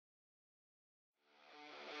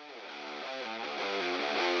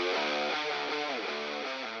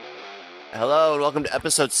Hello and welcome to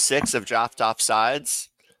episode 6 of Draft Offsides.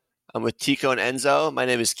 I'm with Tiko and Enzo. My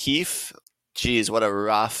name is Keefe. Geez, what a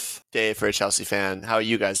rough day for a Chelsea fan. How are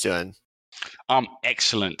you guys doing?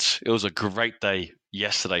 Excellent. It was a great day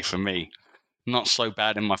yesterday for me. Not so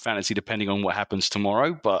bad in my fantasy, depending on what happens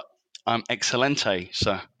tomorrow, but excelente,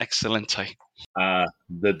 sir. Excelente.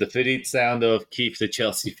 The defeated sound of Keefe, the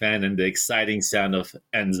Chelsea fan, and the exciting sound of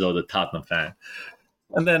Enzo, the Tottenham fan.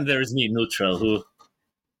 And then there's me, neutral, who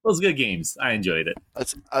was good games. I enjoyed it.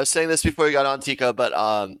 I was saying this before we got on, Tiko, but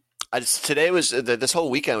today was this whole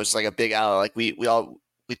weekend was just like a big hour. Like we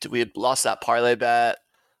had lost that parlay bet.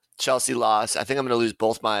 Chelsea lost. I think I'm going to lose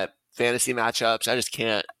both my fantasy matchups. I just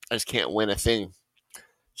can't win a thing.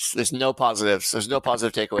 There's no positives. There's no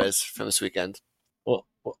positive takeaways from this weekend. Well,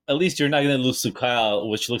 at least you're not going to lose to Kyle,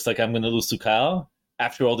 which looks like I'm going to lose to Kyle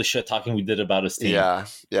after all the shit talking we did about his team. Yeah,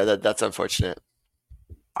 that's unfortunate.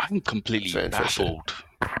 I'm completely baffled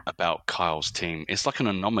about Kyle's team. It's like an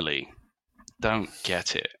anomaly. Don't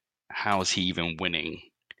get it. How is he even winning?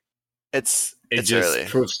 It just early.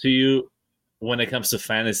 Proves to you when it comes to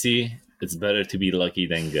fantasy, it's better to be lucky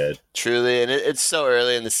than good. Truly, and it's so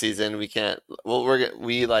early in the season. We can't. Well,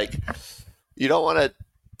 you don't want to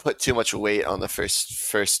put too much weight on the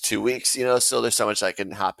first 2 weeks. So there's so much that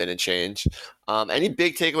can happen and change. Any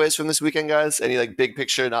big takeaways from this weekend, guys? Any big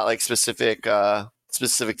picture, not like specific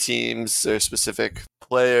teams or specific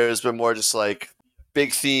players, but more just like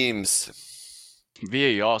big themes.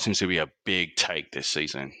 VAR seems to be a big take this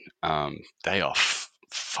season. They are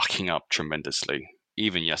fucking up tremendously.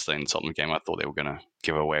 Even yesterday in the Tottenham game, I thought they were going to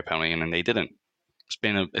give away a penalty, and then they didn't. It's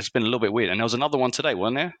been a little bit weird. And there was another one today,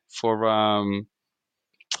 wasn't there? For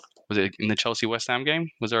was it in the Chelsea West Ham game?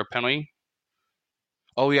 Was there a penalty?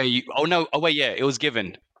 Oh yeah. It was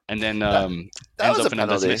given, and then Enzo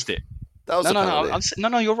Fernandez missed it. That was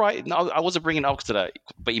no. You're right. No, I wasn't bringing it up today,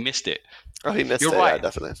 but he missed it. Oh, he missed it. You're right. Yeah,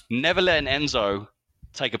 definitely. Never letting Enzo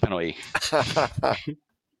take a penalty. I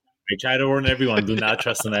try to warn everyone: do not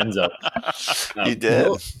trust an Enzo. You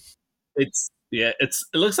did. It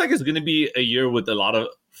looks like it's going to be a year with a lot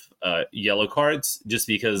of yellow cards, just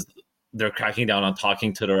because they're cracking down on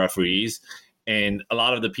talking to the referees, and a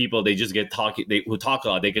lot of the people they just get talking. Who talk a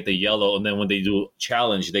lot, they get the yellow, and then when they do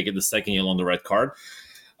challenge, they get the second yellow on the red card.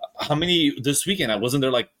 How many this weekend? Wasn't there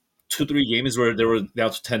like 2-3 games where there were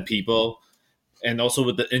down to 10 people, and also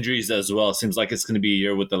with the injuries as well? It seems like it's going to be a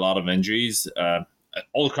year with a lot of injuries.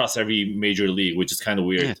 All across every major league, which is kind of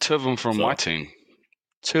weird. Yeah, 2 of them from my team.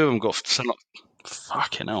 2 of them got sent up.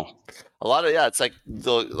 Fucking hell. A lot of it's like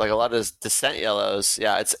a lot of descent yellows.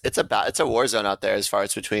 Yeah, it's a war zone out there as far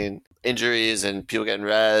as between injuries and people getting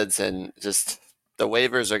reds, and just the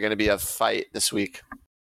waivers are going to be a fight this week.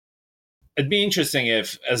 It'd be interesting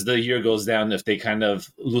if, as the year goes down, if they kind of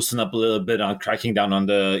loosen up a little bit on cracking down on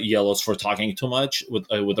the yellows for talking too much with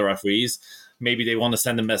the referees. Maybe they want to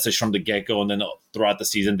send a message from the get-go, and then throughout the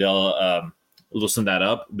season they'll loosen that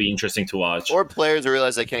up. Be interesting to watch. Or players who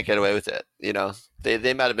realize they can't get away with it.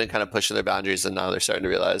 They might have been kind of pushing their boundaries, and now they're starting to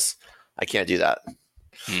realize I can't do that.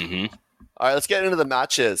 Mm-hmm. All right, let's get into the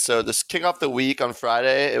matches. So this kick off the week on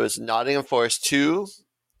Friday, it was Nottingham Forest 2,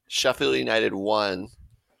 Sheffield United 1.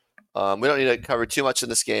 We don't need to cover too much in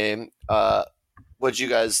this game. Did you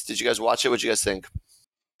guys watch it? What did you guys think?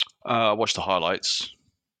 I watched the highlights.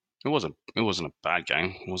 It wasn't a bad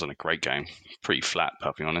game. It wasn't a great game. Pretty flat,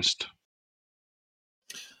 to be honest.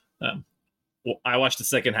 I watched the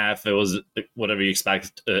second half. It was whatever you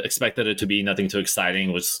expected it to be. Nothing too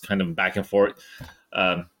exciting. It was kind of back and forth.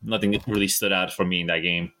 Nothing really stood out for me in that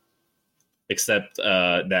game, except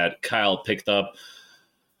that Kyle picked up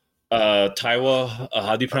Taiwo.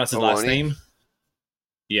 How do you pronounce his last name?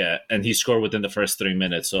 Yeah, and he scored within the first 3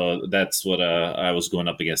 minutes. So that's what I was going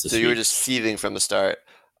up against this week. You were just seething from the start.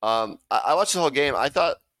 I watched the whole game. I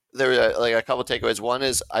thought there were like a couple takeaways. One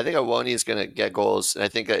is I think Awoni is going to get goals, and I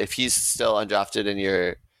think if he's still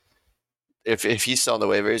undrafted if he's still on the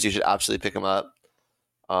waivers, you should absolutely pick him up.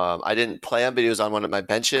 I didn't play him, but he was on one of my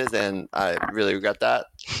benches, and I really regret that.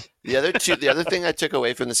 The other thing I took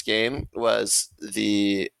away from this game was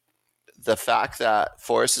the fact that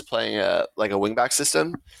Forest is playing a wingback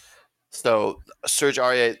system. So Serge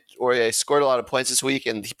Aurier scored a lot of points this week,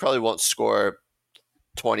 and he probably won't score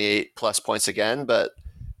 28 plus points again, but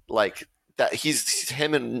like that,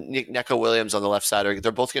 him and Neco Williams on the left side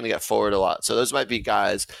they're both going to get forward a lot. So those might be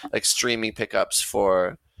guys like streaming pickups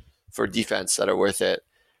for defense that are worth it.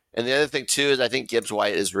 And the other thing too is I think Gibbs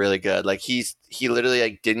White is really good. Like he literally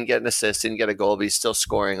like didn't get an assist, didn't get a goal, but he's still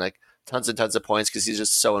scoring like tons and tons of points because he's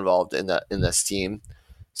just so involved in this team.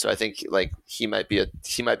 So I think like he might be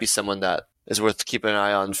someone that is worth keeping an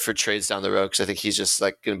eye on for trades down the road because I think he's just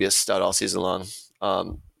like going to be a stud all season long.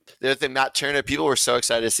 The other thing, Matt Turner, people were so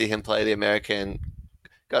excited to see him play the American.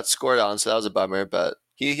 Got scored on, so that was a bummer, but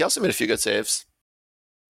he also made a few good saves.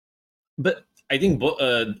 But I think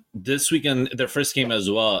this weekend, their first game as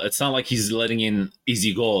well, it's not like he's letting in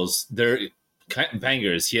easy goals. They're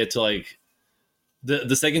bangers. He had to like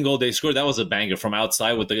the second goal they scored. That was a banger from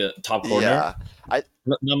outside with the top corner. Yeah,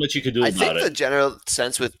 not much you could do about it. I think the general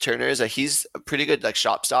sense with Turner is that he's a pretty good like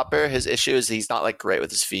shot stopper. His issue is he's not like great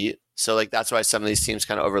with his feet. So like that's why some of these teams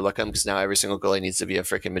kind of overlook him because now every single goalie needs to be a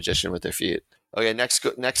freaking magician with their feet. Okay,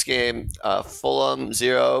 next game, Fulham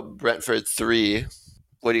 0, Brentford 3.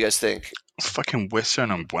 What do you guys think? Fucking Western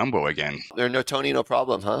and Wembley again. There's no Tony, no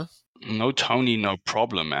problem, huh? No Tony, no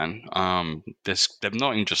problem, man. They're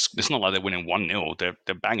not even just. It's not like they're winning 1-0.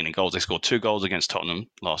 They're banging in goals. They scored 2 goals against Tottenham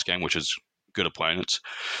last game, which is good opponents,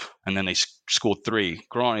 and then they scored 3.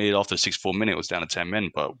 Granted, after the 64 minute, it was down to 10 men,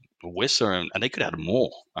 but Whistler and they could have had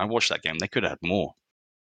more. I watched that game. They could have had more.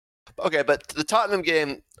 Okay, but the Tottenham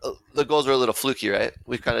game, the goals were a little fluky, right?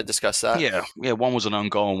 We've kind of discussed that. Yeah. One was an own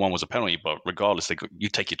goal and one was a penalty, but regardless, you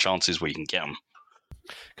take your chances where you can get them.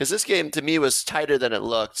 Because this game, to me, was tighter than it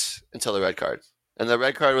looked until the red card. And the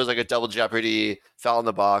red card was like a double jeopardy, foul in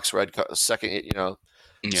the box, red card, second, Yeah.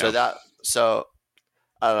 So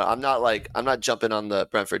I don't know. I'm not jumping on the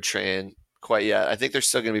Brentford train quite yet. I think they're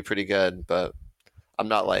still going to be pretty good, but I'm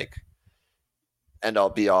not like end all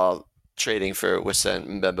be all trading for Wissam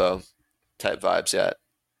and Mbembo type vibes yet.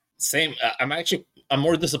 Same. I'm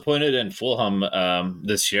more disappointed in Fulham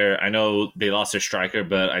this year. I know they lost their striker,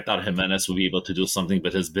 but I thought Jimenez would be able to do something,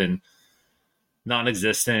 but has been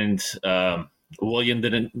non-existent. William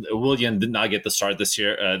did not get the start this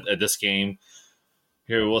year at this game.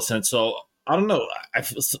 Here, Wilson. So I don't know.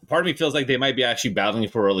 Part of me feels like they might be actually battling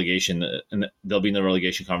for relegation, and they'll be in the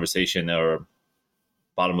relegation conversation or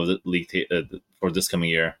bottom of the league for this coming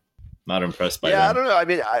year. Not impressed by them. I don't know. I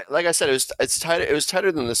mean, like I said, it's tighter. It was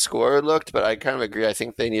tighter than the score looked, but I kind of agree. I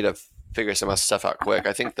think they need to figure some stuff out quick.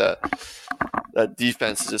 I think the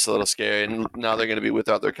defense is just a little scary, and now they're going to be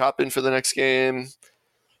without their captain for the next game.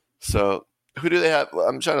 So who do they have?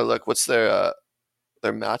 I'm trying to look. What's their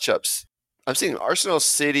matchups? I'm seeing Arsenal,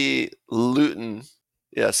 City, Luton.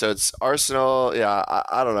 Yeah, so it's Arsenal. Yeah,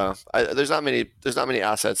 I don't know. There's not many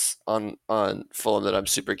assets on Fulham that I'm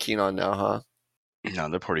super keen on now, huh? No,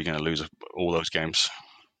 they're probably going to lose all those games.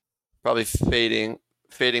 Probably fading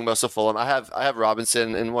most of Fulham. I have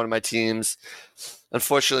Robinson in one of my teams.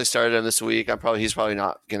 Unfortunately, started him this week. He's probably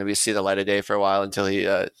not going to see the light of day for a while until he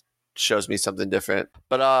shows me something different.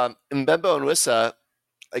 But Mbembo and Wissa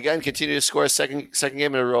again continue to score a second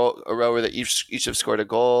game in a row where they each have scored a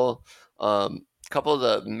goal. A couple of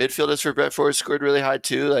the midfielders for Brentford scored really high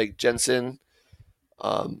too, like Jensen.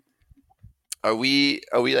 Are we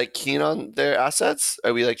like keen on their assets?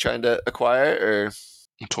 Are we like trying to acquire or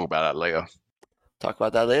We'll talk about that later. Talk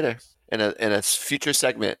about that later in a future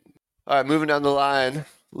segment. All right, moving down the line.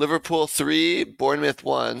 Liverpool 3, Bournemouth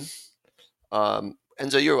 1.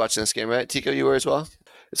 Enzo, you were watching this game, right? Tiko, you were as well?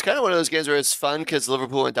 It's kind of one of those games where it's fun because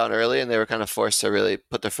Liverpool went down early and they were kind of forced to really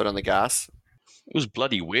put their foot on the gas. It was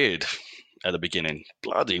bloody weird at the beginning.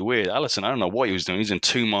 Bloody weird. Alisson, I don't know what he was doing. He's in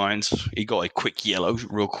 2 minds. He got a quick yellow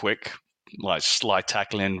real quick, like slide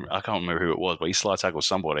tackling. I can't remember who it was, but he slide tackled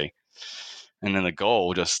somebody. And then the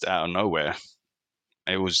goal just out of nowhere.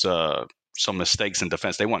 It was some mistakes in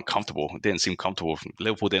defense. They weren't comfortable. It didn't seem comfortable.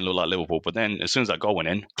 Liverpool didn't look like Liverpool. But then as soon as that goal went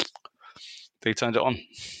in, they turned it on.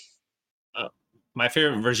 My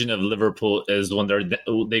favorite version of Liverpool is when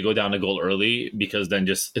they go down a goal early because then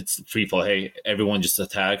just it's free fall. Hey, everyone just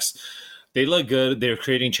attacks. They look good. They're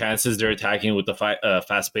creating chances. They're attacking with the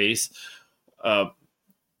fast pace.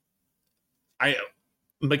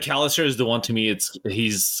 McAllister is the one to me.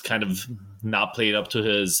 He's kind of not played up to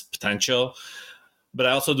his potential. But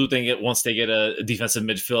I also do think once they get a defensive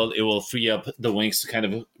midfield, it will free up the wings to kind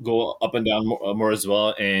of go up and down more as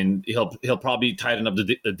well. And he'll probably tighten up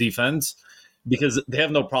the defense because they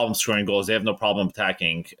have no problem scoring goals. They have no problem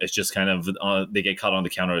attacking. It's just kind of they get caught on the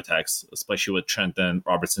counterattacks, especially with Trent and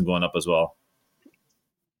Robertson going up as well.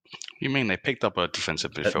 You mean they picked up a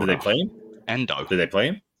defensive midfielder? Did they play him? Endo. Did they play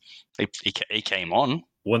him? He came on.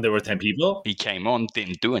 When there were 10 people? He came on,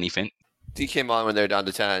 didn't do anything. He came on when they were down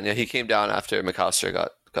to 10. Yeah, he came down after McAllister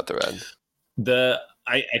got the red.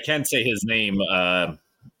 I can't say his name.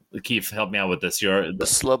 Keefe, help me out with this. The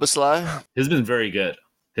Sloboslai? He's been very good.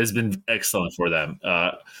 He's been excellent for them.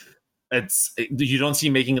 You don't see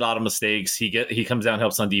him making a lot of mistakes. He comes down,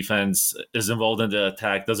 helps on defense, is involved in the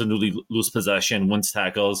attack, doesn't really lose possession, wins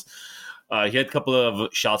tackles. He had a couple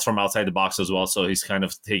of shots from outside the box as well, so he's kind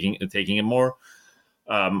of taking it more.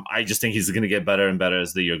 I just think he's going to get better and better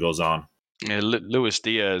as the year goes on. Yeah, Luis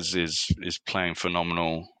Diaz is playing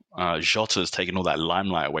phenomenal. Jota's taking all that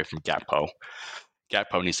limelight away from Gakpo.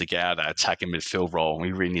 Gakpo needs to get out of that attacking midfield role.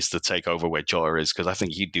 He really needs to take over where Jota is, because I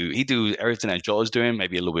think he do everything that Jota's doing,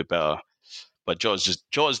 maybe a little bit better. But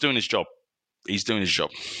Jota's doing his job. He's doing his job.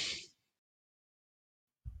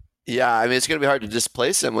 Yeah, I mean, it's going to be hard to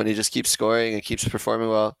displace him when he just keeps scoring and keeps performing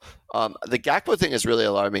well. The Gakpo thing is really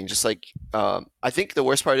alarming. Just like, I think the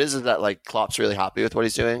worst part is that like Klopp's really happy with what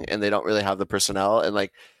he's doing, and they don't really have the personnel. And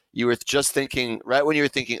like, you were just thinking, right when you were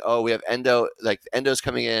thinking, oh, we have Endo, like Endo's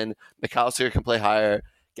coming in, McAllister can play higher,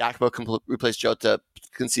 Gakpo can replace Jota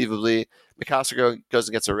conceivably, McAllister goes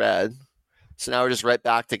and gets a red. So now we're just right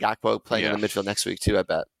back to Gakpo playing in the midfield next week too, I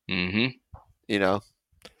bet. Mm-hmm. You know?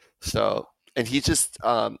 So... And he just,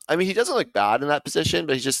 I mean, he doesn't look bad in that position,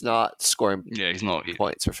 but he's just not scoring. Yeah, he's not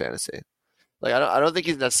points for fantasy. Like, I don't think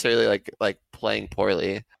he's necessarily like playing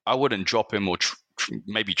poorly. I wouldn't drop him or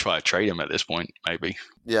maybe try to trade him at this point. Maybe.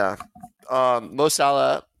 Yeah. Mo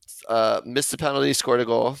Salah missed the penalty, scored a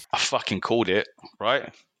goal. I fucking called it,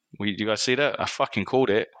 right? You guys see that? I fucking called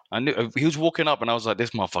it. I knew he was walking up, and I was like, "This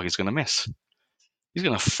motherfucker's gonna miss. He's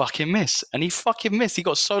gonna fucking miss," and he fucking missed. He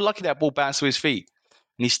got so lucky that ball bounced to his feet.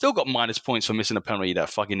 And he's still got minus points for missing a penalty, that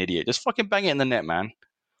fucking idiot. Just fucking bang it in the net, man.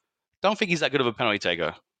 Don't think he's that good of a penalty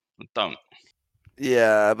taker. Don't.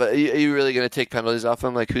 Yeah, but are you really going to take penalties off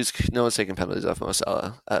him? Like, no one's taking penalties off Mo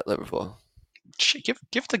Salah at Liverpool. Shit,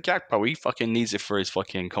 give to Gakpo. He fucking needs it for his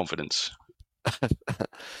fucking confidence.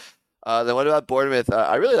 Then what about Bournemouth?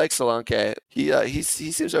 I really like Solanke. He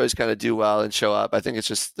seems to always kind of do well and show up. I think it's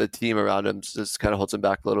just the team around him just kind of holds him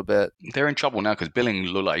back a little bit. They're in trouble now because Billing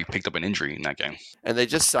looked like he picked up an injury in that game. And they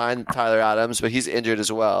just signed Tyler Adams, but he's injured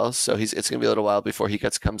as well. So it's going to be a little while before he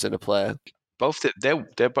comes into play. Both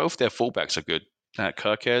they're both their fullbacks are good.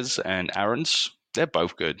 Kirkes and Aarons, they're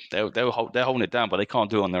both good. They're holding it down, but they can't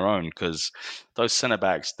do it on their own because those centre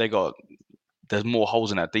backs there's more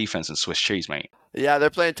holes in that defense than Swiss cheese, mate. Yeah, they're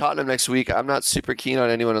playing Tottenham next week. I'm not super keen on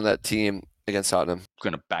anyone on that team against Tottenham. I'm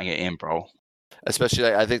going to bang it in, bro.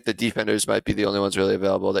 Especially, I think the defenders might be the only ones really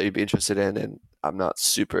available that you'd be interested in, and I'm not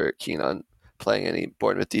super keen on playing any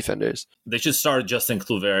Bournemouth defenders. They should start Justin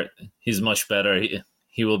Kluivert. He's much better.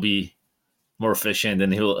 He will be more efficient,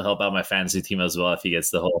 and he will help out my fantasy team as well if he gets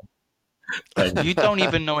the whole. You don't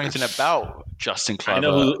even know anything about Justin Kluivert. I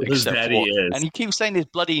know whose daddy is. And you keep saying his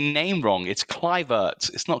bloody name wrong. It's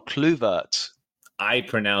Kluivert. It's not Kluivert. I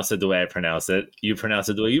pronounce it the way I pronounce it. You pronounce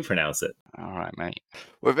it the way you pronounce it. All right, mate.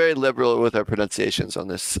 We're very liberal with our pronunciations on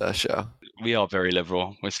this show. We are very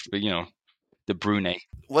liberal with, the Brunei.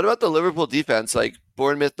 What about the Liverpool defense? Like,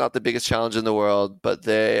 Bournemouth, not the biggest challenge in the world, but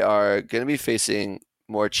they are going to be facing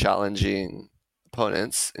more challenging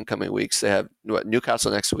opponents in coming weeks. They have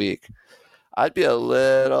Newcastle next week. I'd be a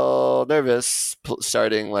little nervous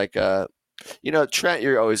starting Trent,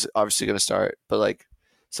 you're always obviously going to start, but like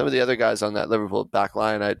some of the other guys on that Liverpool back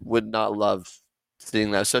line, I would not love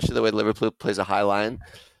seeing that, especially the way Liverpool plays a high line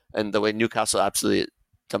and the way Newcastle absolutely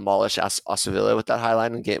demolished Aston Villa with that high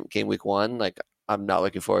line in game week 1. Like, I'm not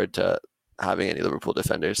looking forward to having any Liverpool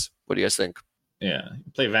defenders. What do you guys think? Yeah,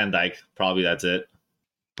 play Van Dijk. Probably that's it.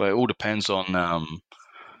 But it all depends on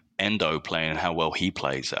Endo playing, how well he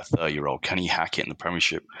plays, that 30-year-old. Can he hack it in the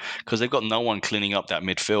Premiership? Because they've got no one cleaning up that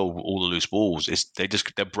midfield, all the loose balls.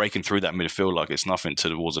 They're breaking through that midfield like it's nothing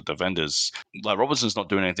towards the defenders. Like, Robertson's not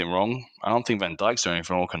doing anything wrong. I don't think Van Dijk's doing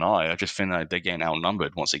anything wrong, can I? I just think that they're getting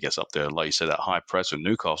outnumbered once it gets up there. Like you said, that high press with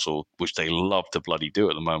Newcastle, which they love to bloody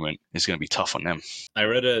do at the moment, is going to be tough on them. I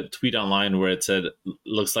read a tweet online where it said,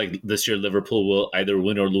 looks like this year Liverpool will either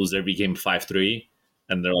win or lose every game 5-3.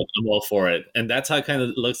 And they're like, I'm all for it. And that's how it kind of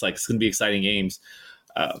looks like. It's going to be exciting games.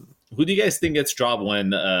 Who do you guys think gets dropped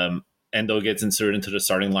when Endo gets inserted into the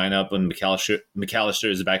starting lineup when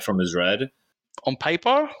McAllister is back from his red? On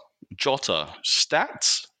paper, Jota.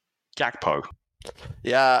 Stats, Gakpo.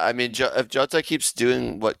 Yeah, I mean, if Jota keeps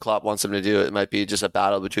doing what Klopp wants him to do, it might be just a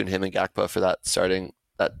battle between him and Gakpo for that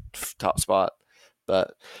top spot.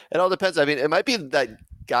 But it all depends. I mean, it might be that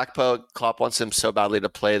Gakpo, Klopp wants him so badly to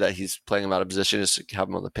play that he's playing him out of position just to have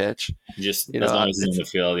him on the pitch. Just as long as he's in the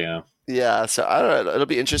field, yeah. Yeah, so I don't know. It'll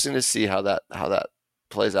be interesting to see how that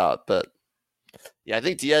plays out. But yeah, I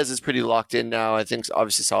think Diaz is pretty locked in now. I think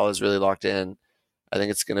obviously Salah is really locked in. I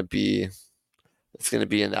think it's gonna be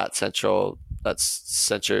in that central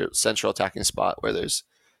attacking spot where there's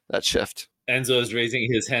that shift. Enzo is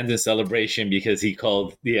raising his hand in celebration because he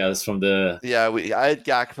called Diaz from the... Yeah, I had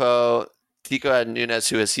Gakpo. Tiko had Nunes,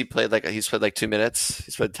 he's played like 2 minutes.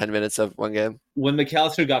 He's played 10 minutes of one game. When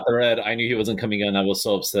McAllister got the red, I knew he wasn't coming in. I was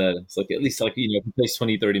so upset. It's like, at least, like, if he plays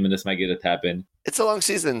 20, 30 minutes, might get a tap in. It's a long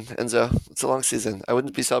season, Enzo. It's a long season. I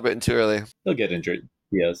wouldn't be celebrating too early. He'll get injured.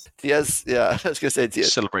 Yes. Diaz, yeah, I was gonna say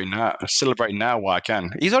Diaz. Celebrate now while I can.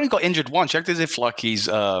 He's only got injured once. You act as if like he's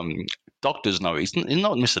doctor's note. He's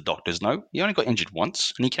not Mr. Doctor's note. He only got injured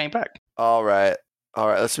once and he came back. All right.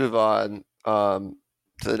 Let's move on.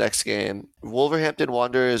 To the next game. Wolverhampton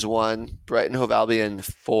Wanderers 1, Brighton Hove Albion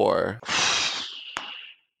 4.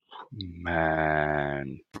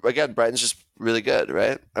 Man, Again, Brighton's just really good,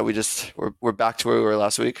 right? Are we're back to where we were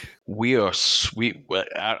last week? we are sweet.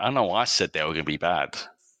 I know I said they were going to be bad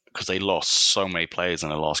because they lost so many players in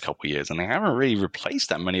the last couple of years, and they haven't really replaced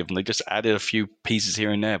that many of them. They just added a few pieces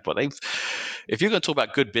here and there. But if you're going to talk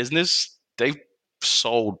about good business, they've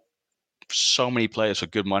sold so many players for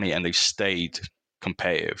good money, and they've stayed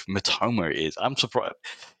competitive. Matoma is. I'm surprised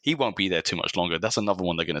he won't be there too much longer. That's another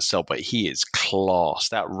one they're going to sell, but he is class.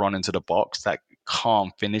 That run into the box, that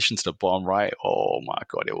calm finish into the bottom right. Oh my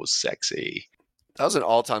god, it was sexy. That was an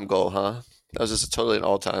all-time goal, huh? That was just totally an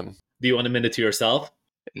all-time. Do you want a minute to yourself?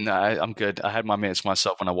 No, I'm good. I had my minutes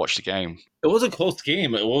myself when I watched the game. It was a close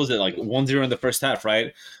game. What was it, like 1-0 in the first half,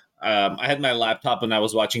 right? I had my laptop and I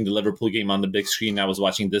was watching the Liverpool game on the big screen. I was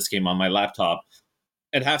watching this game on my laptop.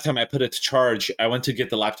 At halftime, I put it to charge. I went to get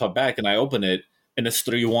the laptop back and I open it and it's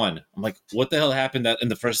 3-1. I'm like, what the hell happened that in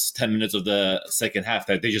the first 10 minutes of the second half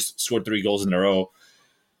that they just scored 3 goals in a row?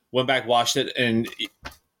 Went back, watched it, and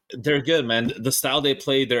they're good, man. The style they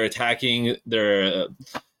play, they're attacking. They're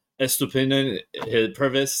Estupinian,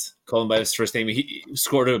 Purvis, call him by his first name. He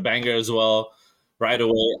scored a banger as well right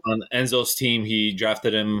away. On Enzo's team, he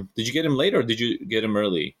drafted him. Did you get him late or did you get him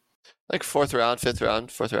early? Like 4th round, 5th round,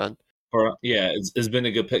 4th round. Yeah, it's been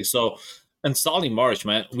a good pick. So, and Solly March,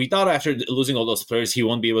 man, we thought after losing all those players, he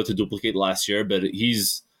won't be able to duplicate last year, but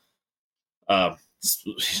he's off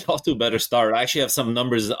to a better start. I actually have some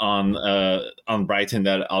numbers on Brighton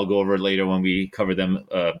that I'll go over later when we cover them,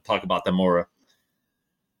 talk about them more.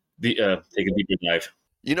 Take a deeper dive.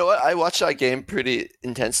 You know what? I watched that game pretty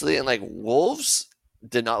intensely, and like Wolves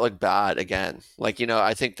did not look bad again. Like,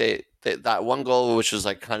 I think they that one goal, which was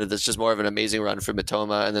like kind of this just more of an amazing run for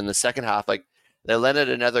Matoma, and then the second half, like they let in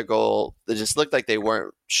another goal. They just looked like they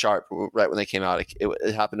weren't sharp right when they came out.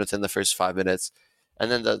 It happened within the first 5 minutes, and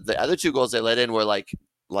then the other 2 goals they let in were like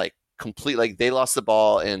complete. Like they lost the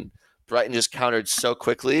ball and Brighton just countered so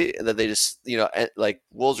quickly that they just like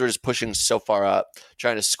Wolves were just pushing so far up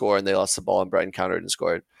trying to score, and they lost the ball and Brighton countered and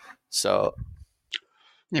scored. So.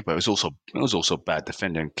 Yeah, but it was also bad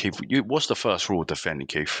defending. Keefe, what's the first rule of defending,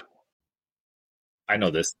 Keefe? I know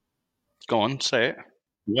this. Go on, say it.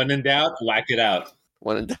 When in doubt, whack it out.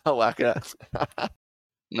 When in doubt, whack it out.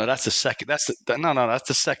 No, that's the second. That's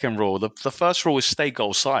the second rule. The first rule is stay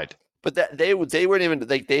goal side. But they weren't even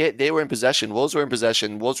like they were in possession. Wolves were in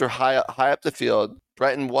possession. Wolves were high up the field.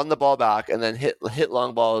 Brighton won the ball back and then hit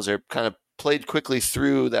long balls or kind of played quickly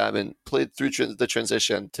through them and played through the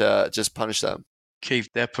transition to just punish them. Keith,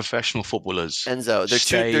 they're professional footballers. Enzo,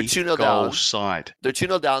 they're 2-0 down. Side. They're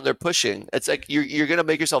 2-0 down. They're pushing. It's like you're gonna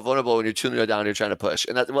make yourself vulnerable when you're 2-0 down. You're trying to push,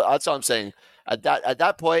 and that's all I'm saying. At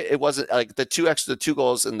that point, it wasn't like the 2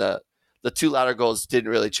 goals and the 2 latter goals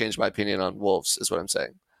didn't really change my opinion on Wolves. Is what I'm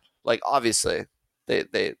saying. Like obviously, they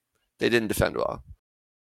didn't defend well.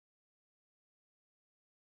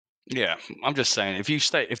 Yeah, I'm just saying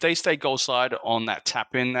if they stay goal side on that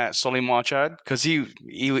tap in that Solly March had, because he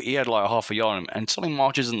had like half a yard on him, and Solly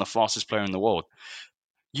March isn't the fastest player in the world.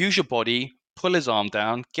 Use your body, pull his arm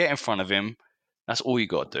down, get in front of him. That's all you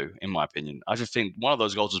got to do, in my opinion. I just think one of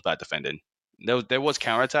those goals was bad defending. There was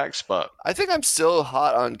counterattacks, but I think I'm still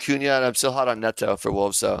hot on Cunha and I'm still hot on Neto for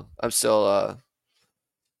Wolves. So I'm still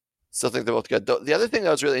think they're both good. The other thing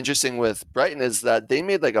that was really interesting with Brighton is that they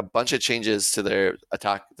made like a bunch of changes to their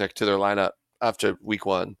attack, to their lineup after week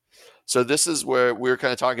 1. So this is where we were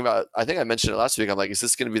kind of talking about. I think I mentioned it last week. I'm like, is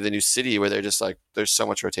this going to be the new City where they're just like there's so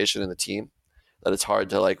much rotation in the team that it's hard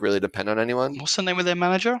to like really depend on anyone? What's the name of their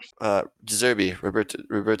manager? De Roberto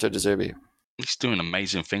De Zerbi. He's doing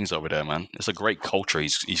amazing things over there, man. It's a great culture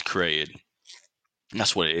he's created. And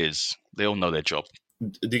that's what it is. They all know their job.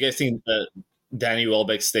 Do you guys think Danny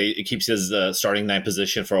Welbeck keeps his starting 9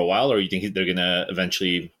 position for a while, or you think they're going to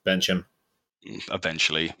eventually bench him?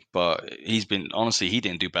 Eventually, but he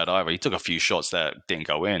didn't do bad either. He took a few shots that didn't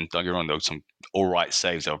go in. Don't get me wrong, there were some all right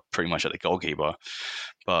saves that were pretty much at the goalkeeper.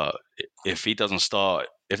 But if he doesn't start,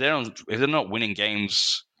 if they're not winning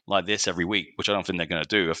games like this every week, which I don't think they're going to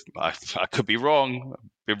do, I could be wrong.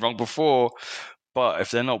 Been wrong before, but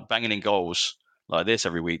if they're not banging in goals like this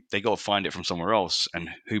every week. They got to find it from somewhere else, and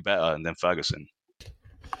who better than Ferguson?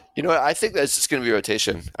 You know what? I think that's just going to be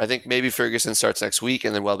rotation. I think maybe Ferguson starts next week,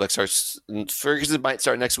 and then Welbeck starts. Ferguson might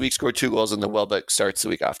start next week, score 2 goals, and then Welbeck starts the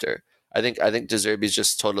week after. I think De Zerbi's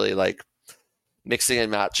just totally like mixing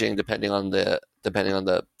and matching depending on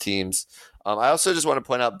the teams. I also just want to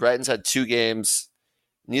point out Brighton's had 2 games.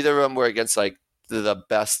 Neither of them were against like the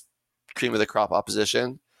best cream of the crop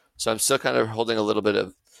opposition. So I'm still kind of holding a little bit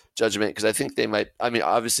of judgment because I think they might. I mean,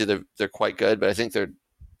 obviously they're quite good, but I think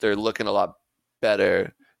they're looking a lot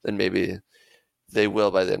better than maybe they will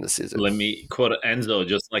by the end of the season. Let me quote Enzo,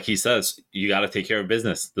 just like he says, you got to take care of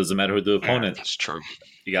business. Doesn't matter who the opponent. That's true.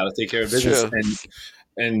 You got to take care of business.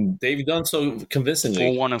 And they've done so convincingly.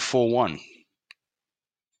 4-1 and 4-1.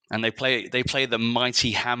 And they play the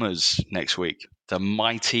mighty Hammers next week. The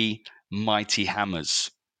mighty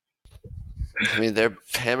Hammers. I mean, their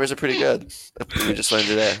hammers are pretty good. We just learned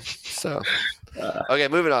today. So, okay,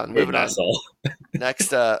 moving on. Next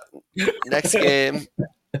game.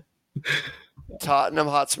 Tottenham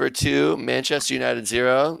Hotspur 2, Manchester United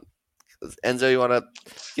 0. Enzo, you want to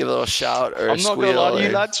give a little shout or I'm not going to lie to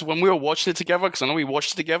you, lads. When we were watching it together, because I know we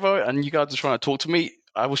watched it together, and you guys were trying to talk to me,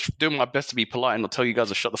 I was doing my best to be polite and not tell you guys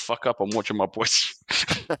to shut the fuck up. I'm watching my boys.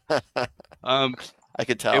 I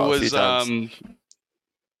could tell it was, a few times.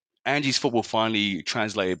 Angie's football finally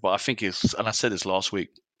translated, but I think it's, and I said this last week,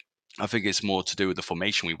 I think it's more to do with the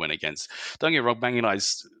formation we went against. Don't get wrong, Man United,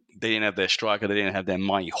 they didn't have their striker, they didn't have their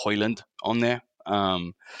mighty Hoyland on there,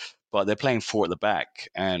 but they're playing 4 at the back,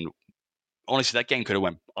 and honestly, that game could have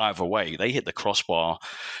went either way. They hit the crossbar.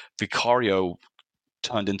 Vicario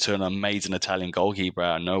turned into an amazing Italian goalkeeper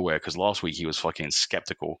out of nowhere because last week he was fucking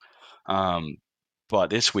skeptical. But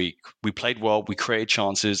this week we played well. We created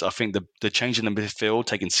chances. I think the change in the midfield,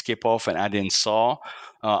 taking Skip off and adding Sarr,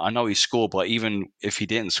 I know he scored, but even if he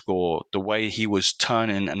didn't score, the way he was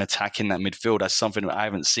turning and attacking that midfield, that's something that I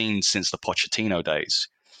haven't seen since the Pochettino days.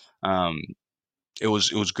 It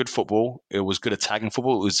was good football. It was good attacking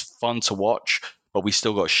football. It was fun to watch, but we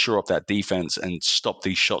still got to shore up that defense and stop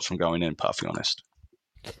these shots from going in, perfectly honest.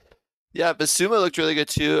 Yeah, Basuma looked really good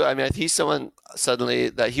too. I mean, he's someone suddenly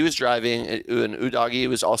that he was driving, and Udogie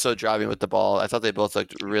was also driving with the ball. I thought they both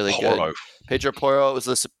looked really good. Pedro Porro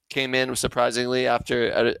came in surprisingly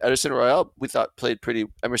after Emerson Royal. We thought played pretty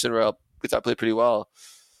well,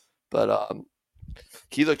 but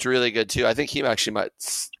he looked really good too. I think he actually might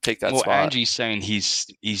take that spot. Well, Angie's saying he's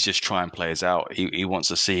just trying players out. He wants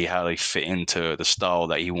to see how they fit into the style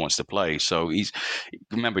that he wants to play. So he's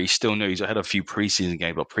still new. He's had a few preseason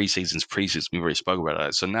games, but preseason's preseason. We've already spoke about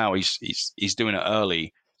that. So now he's doing it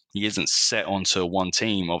early. He isn't set onto one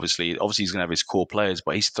team. Obviously he's gonna have his core players,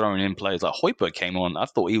 but he's throwing in players like Højbjerg came on. I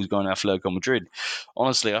thought he was going to Atletico Madrid.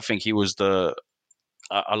 Honestly, I think he was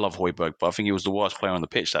I love Højbjerg, but I think he was the worst player on the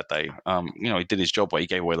pitch that day. He did his job, but he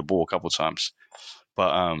gave away the ball a couple of times. But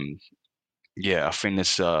I think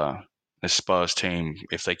this Spurs team,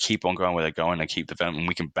 if they keep on going where they're going, they keep developing,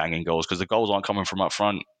 we can bang in goals because the goals aren't coming from up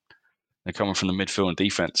front. They're coming from the midfield and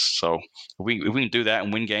defense. So if we can do that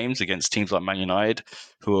and win games against teams like Man United,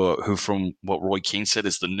 who from what Roy Keane said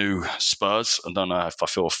is the new Spurs, I don't know if I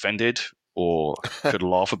feel offended or could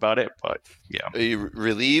laugh about it, but yeah. Are you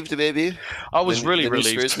relieved, maybe? I was really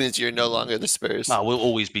relieved. Spurs means you're no longer the Spurs. No, we'll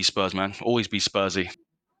always be Spurs, man. Always be Spursy.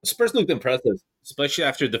 Spurs looked impressive, especially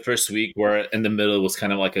after the first week where in the middle was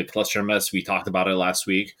kind of like a cluster mess. We talked about it last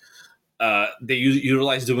week. They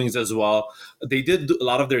utilized doings as well. They did a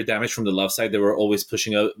lot of their damage from the left side. They were always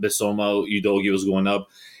pushing up. Bissouma, Udogie was going up.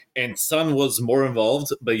 And Son was more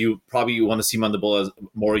involved, but you probably want to see him on the ball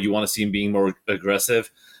more. You want to see him being more aggressive.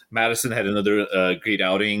 Madison had another great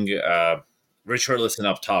outing. Richarlison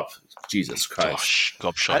up top. Jesus Christ.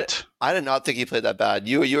 Gobshite. I did not think he played that bad.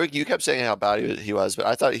 You kept saying how bad he was, but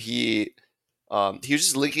I thought he was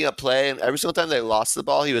just linking up play, and every single time they lost the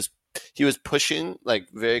ball, he was pushing like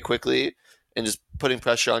very quickly and just putting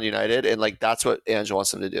pressure on United, and like that's what Ange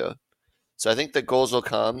wants him to do. So I think the goals will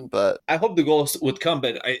come, but I hope the goals would come.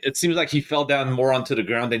 But it seems like he fell down more onto the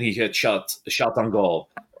ground than he had shot on goal.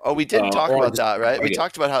 Oh, we did talk about that, right? We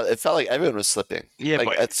talked about how it felt like everyone was slipping. Yeah, like,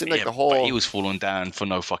 but it seemed like the whole. But he was falling down for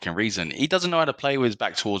no fucking reason. He doesn't know how to play with his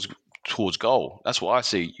back towards goal. That's what I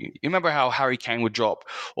see. You remember how Harry Kane would drop,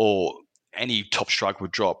 or any top striker would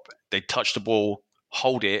drop? They touch the ball,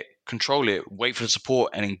 hold it, control it, wait for the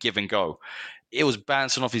support, and then give and go. It was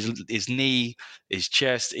bouncing off his knee, his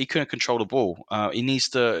chest. He couldn't control the ball. He needs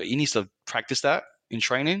to practice that in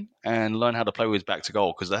training and learn how to play with his back to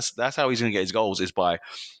goal, because that's how he's going to get his goals, is by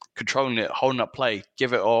controlling it, holding up play,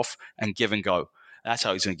 give it off, and give and go. That's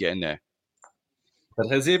how he's going to get in there.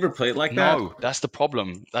 But has he ever played like that? No, that's the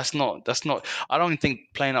problem. That's not. I don't think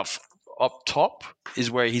playing up top is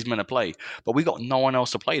where he's meant to play. But we got no one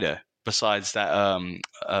else to play there besides that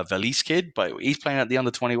Valise kid. But he's playing at the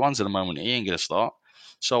under-21s at the moment. He ain't gonna start.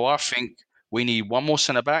 So I think we need one more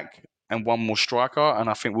centre back and one more striker, and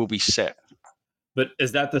I think we'll be set. But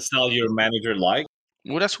is that the style your manager like?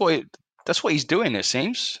 Well, that's what he's doing. It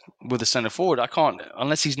seems with the centre forward. I can't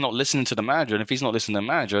unless he's not listening to the manager. And if he's not listening to the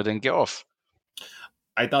manager, then get off.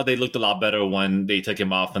 I thought they looked a lot better when they took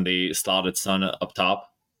him off and they slotted Son up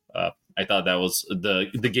top. I thought that was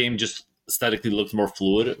the game just aesthetically looked more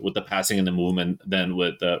fluid with the passing and the movement than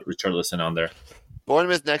with Richarlison on there.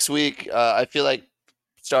 Bournemouth next week. I feel like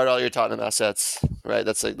start all your Tottenham assets. Right,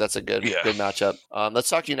 that's a good matchup. Let's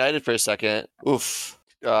talk United for a second. Oof.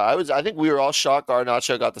 I think we were all shocked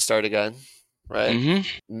Garnacho got the start again. Right.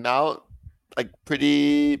 Mm-hmm. Mount, like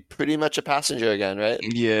pretty much a passenger again, right?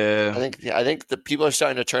 Yeah. I think the people are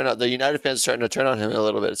starting to turn on. The United fans are starting to turn on him a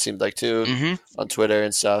little bit. It seemed like too on Twitter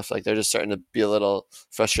and stuff. Like they're just starting to be a little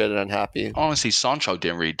frustrated and unhappy. Honestly, Sancho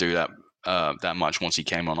didn't really do that much once he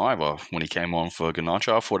came on either. When he came on for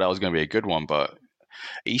Garnacho, I thought that was going to be a good one, but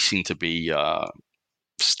he seemed to be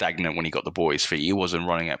stagnant when he got the ball at his feet. He wasn't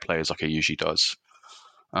running at players like he usually does.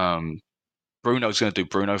 Bruno's going to do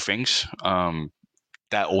Bruno things.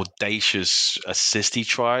 That audacious assist he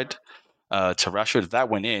tried to Rashford, that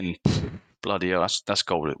went in. Bloody hell, that's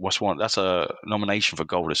goal. That's a nomination for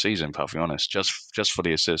goal of the season, to be honest, just for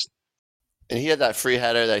the assist. And he had that free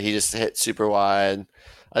header that he just hit super wide.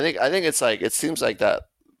 I think it's like it seems like that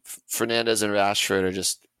Fernandes and Rashford are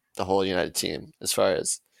just the whole United team as far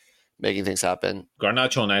as making things happen.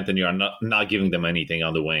 Garnacho and Anthony are not giving them anything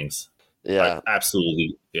on the wings. Yeah, like,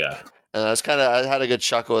 absolutely. Yeah. And I had a good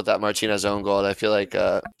chuckle with that Martinez own goal. And I feel like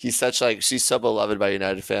he's so beloved by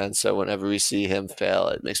United fans. So whenever we see him fail,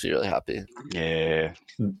 it makes me really happy. Yeah.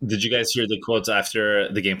 Did you guys hear the quotes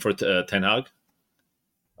after the game for Ten Hag?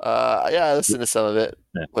 Yeah, I listened to some of it.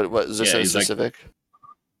 Yeah. What was there so specific?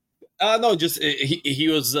 No, just he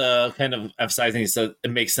was kind of emphasizing. He said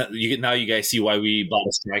it makes sense. Now you guys see why we bought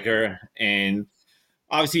a striker, and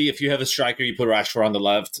obviously, if you have a striker, you put Rashford on the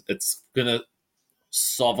left. It's gonna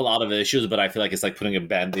solve a lot of issues, but I feel like it's like putting a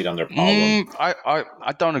band-aid on their problem.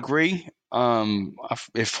 I don't agree.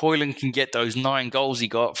 If Højlund can get those 9 goals he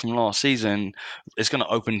got from last season, it's going to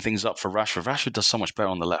open things up for Rashford. Rashford does so much better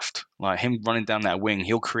on the left. Like him running down that wing,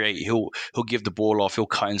 he'll create, he'll give the ball off, he'll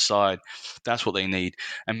cut inside. That's what they need.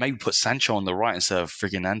 And maybe put Sancho on the right instead of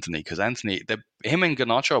freaking Anthony, because him and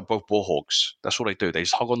Garnacho are both ball hogs. That's what they do. They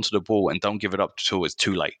just hog onto the ball and don't give it up until it's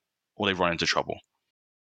too late, or they run into trouble.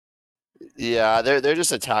 Yeah, they're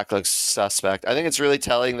just attack looks suspect. I think it's really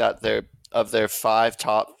telling that of their 5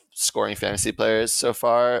 top scoring fantasy players so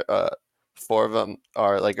far, 4 of them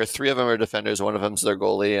or 3 of them are defenders, 1 of them's their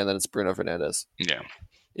goalie, and then it's Bruno Fernandes. Yeah,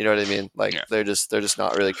 you know what I mean. They're just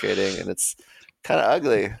not really creating, and it's kind of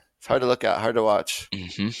ugly. It's hard to look at, hard to watch.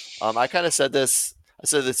 Mm-hmm. I kind of said this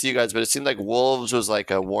to you guys, but it seemed like Wolves was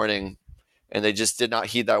like a warning, and they just did not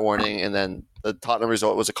heed that warning, and then the Tottenham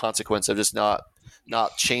result was a consequence of just not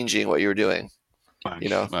changing what you were doing. I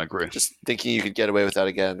agree. Just thinking you could get away with that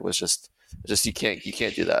again was just you can't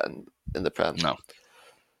do that in the Prem. No.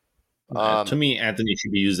 To me, Anthony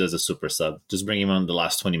should be used as a super sub. Just bring him on the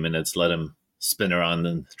last 20 minutes, let him spin around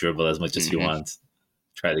and dribble as much as he wants.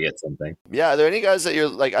 Try to get something. Yeah, are there any guys that you're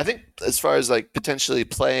like? I think as far as like potentially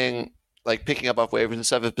playing, like picking up off waivers and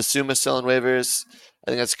stuff, if Basuma's still in waivers,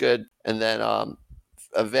 I think that's good. And then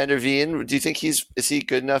Van der Veen, do you think is he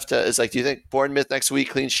good enough to? Do you think Bournemouth next week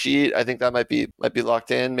clean sheet? I think that might be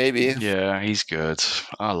locked in, maybe. Yeah, he's good.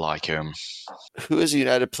 I like him. Who is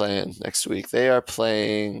United playing next week? They are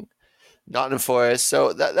playing Nottingham Forest,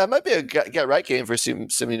 so that might be a get right game for some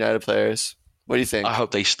United players. What do you think? I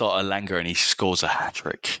hope they start Elanga and he scores a hat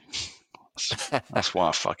trick. That's what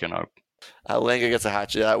I fucking hope. Elanga gets a hat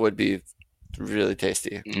trick. That would be really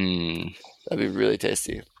tasty. That'd be really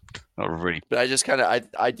tasty. Not really. But I just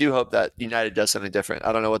I do hope that United does something different.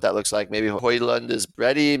 I don't know what that looks like. Maybe Højlund is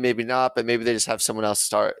ready, maybe not, but maybe they just have someone else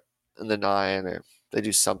start in the 9, or they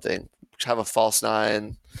do something. Have a false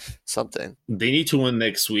 9, something. They need to win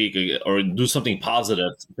next week or do something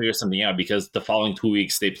positive to figure something out, because the following 2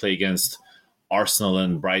 weeks they play against Arsenal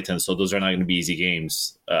and Brighton, so those are not going to be easy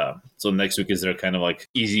games. So next week is their kind of like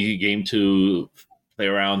easy game to play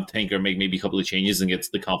around, tinker, make maybe a couple of changes, and get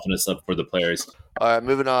the confidence up for the players. All right,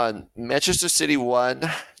 moving on. Manchester City 1,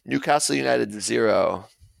 Newcastle United 0.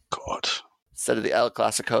 God. Instead of the El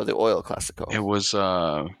Clasico, the Oil Clasico. It was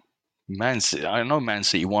Man City. I know Man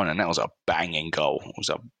City won, and that was a banging goal. It was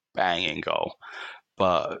a banging goal.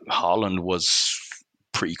 But Haaland was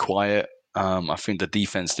pretty quiet. I think the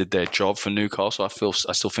defense did their job for Newcastle.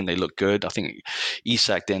 I still think they look good. I think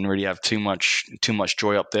Isak didn't really have too much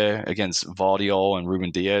joy up there against Vardiol and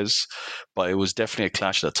Ruben Diaz, but it was definitely a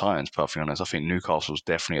clash of the Titans. Perfectly honest, I think Newcastle was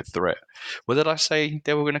definitely a threat. What did I say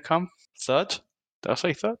they were going to come? Third? Did I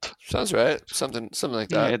say third? Sounds right. Something like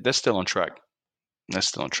that. Yeah, they're still on track. They're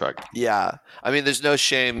still on track. Yeah. I mean, there's no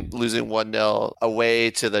shame losing 1-0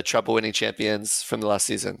 away to the treble-winning champions from the last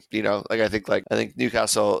season. I think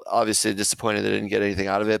Newcastle obviously disappointed they didn't get anything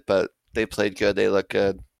out of it, but they played good. They look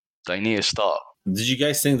good. They need a start. Did you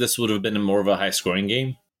guys think this would have been more of a high-scoring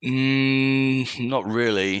game? Not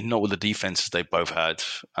really. Not with the defenses they both had.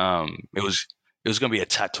 It was going to be a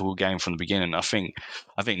tactical game from the beginning. I think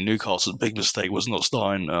Newcastle's big mistake was not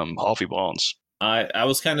starting Harvey Barnes. I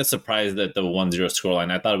was kind of surprised at the 1-0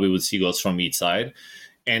 scoreline. I thought we would see goals from each side.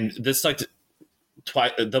 And this like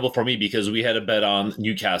double for me because we had a bet on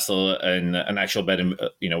Newcastle and an actual bet,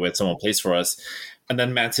 with someone placed for us. And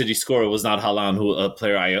then Man City score. It was not Haaland, who a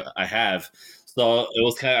player I have. So it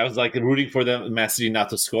was I was like rooting for them, Man City not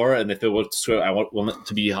to score. And if it were to score, I want it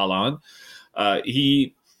to be Haaland.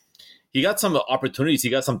 He got some opportunities. He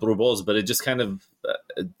got some through balls, but it just kind of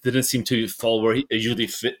didn't seem to fall where he usually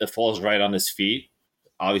falls right on his feet.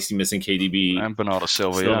 Obviously missing KDB. And Bernardo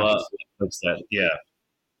Silva, yeah.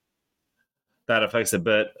 That affects it.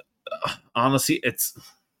 But honestly,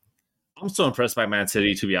 I'm so impressed by Man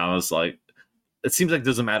City, to be honest. Like, it seems like it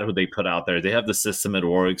doesn't matter who they put out there. They have the system, it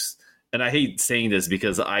works. And I hate saying this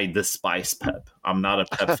because I despise Pep. I'm not a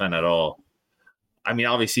Pep fan at all. I mean,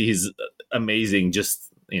 obviously he's amazing, just,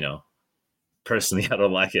 personally, I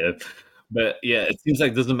don't like it. But yeah, it seems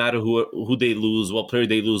like it doesn't matter who they lose, what player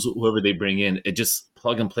they lose, whoever they bring in. It just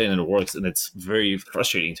plug and play and it works. And it's very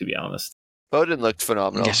frustrating, to be honest. Foden looked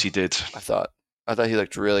phenomenal. Yes, he did. I thought he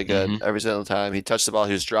looked really good every single time. He touched the ball.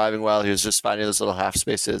 He was driving well. He was just finding those little half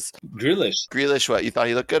spaces. Grealish, what? You thought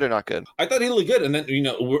he looked good or not good? I thought he looked good. And then,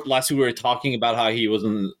 last week we were talking about how he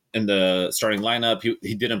wasn't in the starting lineup.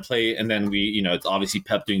 He didn't play. And then it's obviously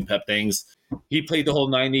Pep doing Pep things. He played the whole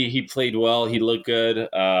 90. He played well. He looked good.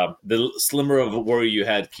 The sliver of worry you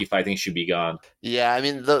had, Keefe, I think should be gone. Yeah, I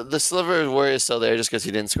mean, the sliver of worry is still there just because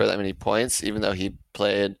he didn't score that many points, even though he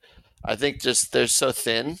played. I think just they're so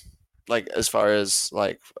thin, like as far as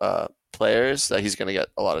players, that he's going to get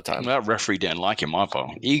a lot of time. That referee didn't like him either.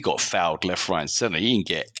 He got fouled left, right, and center. He didn't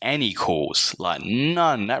get any calls, like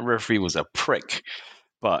none. That referee was a prick.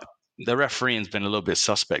 But the refereeing's been a little bit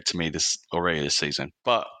suspect to me this season.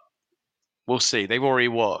 But we'll see. They've already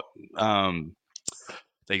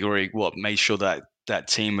made sure that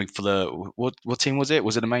team for the what team was it?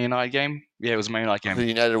 Was it the Man United game? Yeah, it was the Man United game. The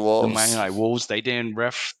United Wolves. The Man United Wolves. They didn't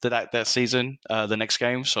ref that season. The next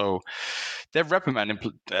game, so they're reprimanding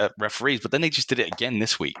referees, but then they just did it again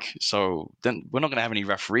this week. So then we're not going to have any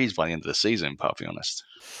referees by the end of the season. To be honest.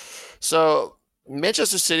 So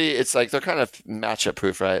Manchester City, it's like they're kind of matchup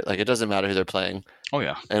proof, right? Like it doesn't matter who they're playing. Oh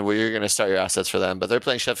yeah. And where you're going to start your assets for them, but they're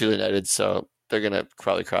playing Sheffield United, so they're going to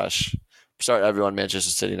probably start everyone Manchester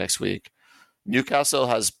City next week.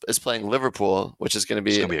 Newcastle is playing Liverpool, which is going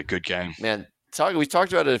to be a good game. Man, we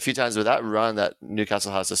talked about it a few times, but that run that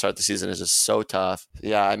Newcastle has to start the season is just so tough.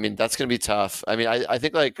 Yeah, I mean that's going to be tough. I mean, I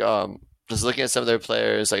think just looking at some of their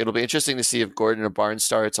players, it'll be interesting to see if Gordon or Barnes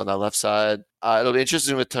starts on that left side. It'll be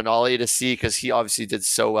interesting with Tonali to see because he obviously did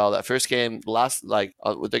so well that first game. With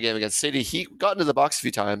the game against City, he got into the box a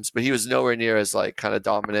few times, but he was nowhere near as kind of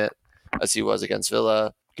dominant as he was against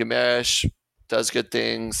Villa. Gimenez does good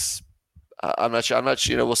things. I'm not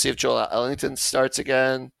sure. We'll see if Joel Ellington starts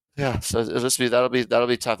again. Yeah, so that'll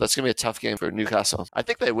be tough. That's gonna be a tough game for Newcastle. I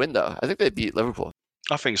think they win though. I think they beat Liverpool.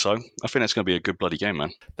 I think so. I think it's going to be a good bloody game,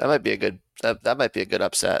 man. That might be a good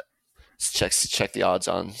upset. Let's check the odds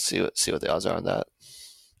on. See what the odds are on that.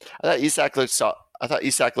 I thought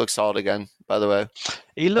Isak looked solid again. By the way,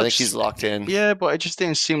 I think he's locked in. Yeah, but it just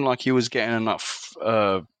didn't seem like he was getting enough,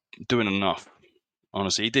 doing enough.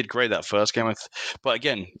 Honestly, he did great that first game. But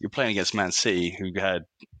again, you're playing against Man City, who had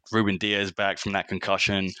Ruben Diaz back from that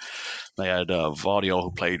concussion. They had Vardiol,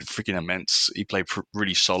 who played freaking immense. He played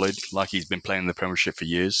really solid, like he's been playing in the Premiership for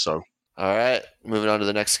years. So, all right, moving on to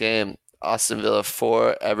the next game. Aston Villa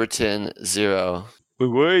 4, Everton 0.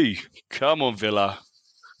 Woo-wee. Come on, Villa.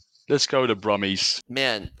 Let's go to Brummies.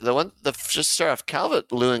 Man, just start off,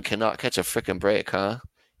 Calvert-Lewin cannot catch a freaking break, huh?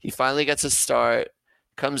 He finally gets a start,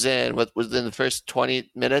 comes in, within the first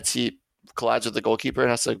 20 minutes, he collides with the goalkeeper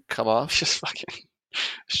and has to come off.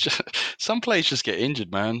 Some players just get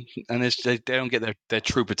injured, man, and they don't get their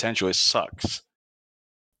true potential. It sucks.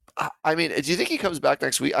 I mean, do you think he comes back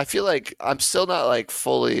next week? I feel like I'm still not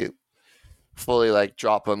fully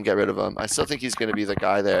drop him, get rid of him. I still think he's going to be the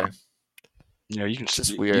guy there. Yeah, you can It's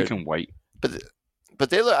just you weird. can wait. But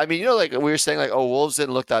they look. I mean, like we were saying, like, oh, Wolves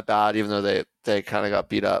didn't look that bad, even though they kind of got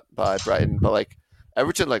beat up by Brighton. But like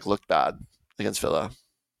Everton, like looked bad against Villa.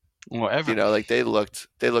 Whatever. Like they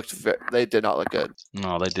did not look good.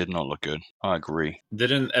 No, they did not look good. I agree.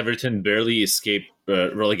 Didn't Everton barely escape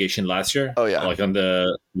relegation last year? Oh yeah, like on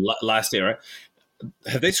the last day, right?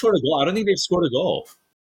 Have they scored a goal? I don't think they've scored a goal.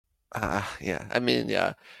 yeah. I mean,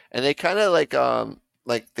 yeah, and they kind of like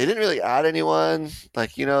they didn't really add anyone.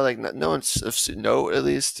 Like like no one's of note at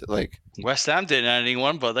least. Like West Ham didn't add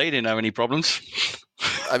anyone, but they didn't have any problems.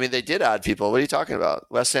 I mean, they did add people. What are you talking about?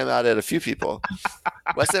 West Ham added a few people.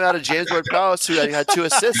 West Ham added James Ward-Prowse, who had 2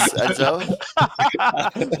 assists. Enzo.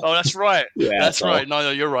 Oh, that's right. Yeah, that's right. No,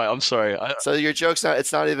 you're right. I'm sorry. So your joke's not.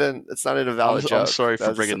 It's not even a valid joke. I'm sorry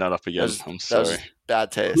for bringing that up again. I'm sorry. That was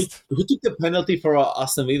bad taste. Who took the penalty for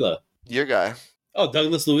Aston Villa? Your guy. Oh,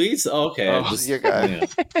 Douglas Luiz? Oh, okay. Your guy. Yeah.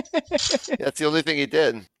 That's the only thing he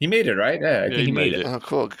did. He made it, right? Yeah, I think he made it. Oh,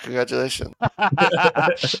 cool! Congratulations. I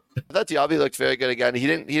thought Diaby looked very good again. He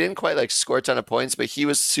didn't quite like score a ton of points, but he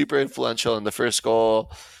was super influential in the first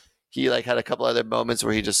goal. He like had a couple other moments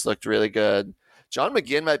where he just looked really good. John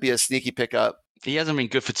McGinn might be a sneaky pickup. He hasn't been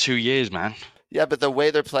good for 2 years, man. Yeah, but the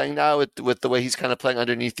way they're playing now, with the way he's kind of playing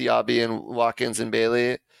underneath Diaby and Watkins and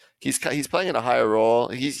Bailey, he's playing in a higher role.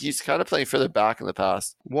 He's kind of playing further back in the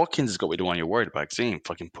past. Watkins has got to be the one you're worried about because he ain't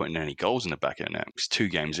fucking putting any goals in the back of the net. He's 2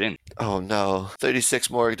 games in. Oh no, 36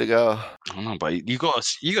 more to go. I don't know, but you got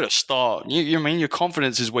to start. I mean, your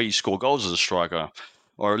confidence is where you score goals as a striker,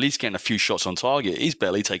 or at least getting a few shots on target. He's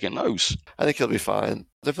barely taking those. I think he'll be fine.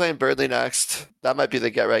 They're playing Burnley next. That might be the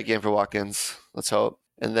get right game for Watkins. Let's hope.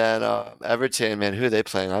 And then Everton, man, who are they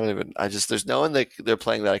playing? There's no one they're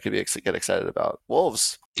playing that I could get excited about.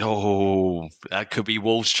 Wolves. Oh, that could be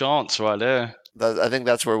Wolves' chance right there. I think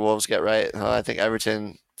that's where Wolves get right. I think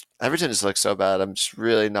Everton just looks so bad. I'm just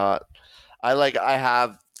really not. I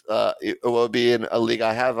have Iwobi in a league.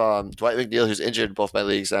 I have Dwight McNeil, who's injured in both my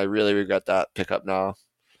leagues, and I really regret that pickup now.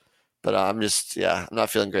 But I'm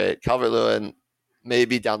not feeling great. Calvert-Lewin,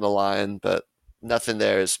 maybe down the line, but nothing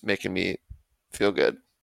there is making me feel good.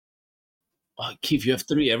 Keefe, you have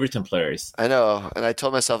 3 Everton players. I know, and I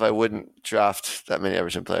told myself I wouldn't draft that many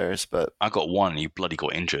Everton players, but I got one, and he bloody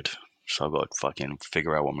got injured, so I've got to fucking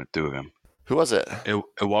figure out what I'm going to do with him. Who was it?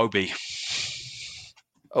 Iwobi.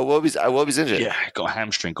 Oh, Iwobi's injured. Yeah, got a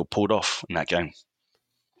hamstring, got pulled off in that game.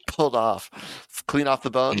 Pulled off, clean off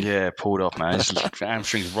the bone. Yeah, pulled off, man. His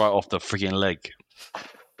hamstring's right off the freaking leg.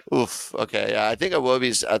 Oof. Okay, yeah, I think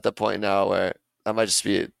Iwobi's at the point now where that might just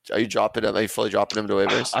be. Are you dropping him? Are you fully dropping him to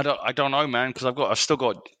waivers? I don't know, man, because I've still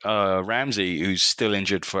got Ramsey, who's still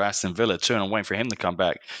injured for Aston Villa too, and I'm waiting for him to come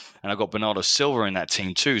back. And I've got Bernardo Silva in that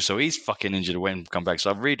team too, so he's fucking injured when he come back. So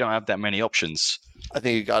I really don't have that many options. I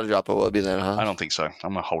think you got to drop Iwobi then, huh? I don't think so.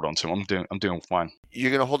 I'm gonna hold on to him. I'm doing fine.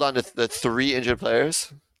 You're gonna hold on to the 3 injured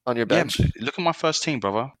players on your bench. Yeah, look at my first team,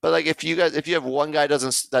 brother. But like, if you have one guy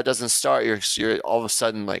that doesn't start, you're all of a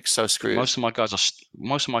sudden like so screwed. Most of my guys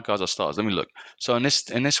are starters. Let me look. So in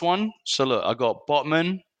this one, so look, I got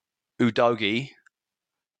Botman, Udogi,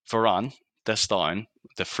 Varane. They're starting.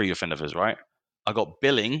 They're 3 defenders, right? I got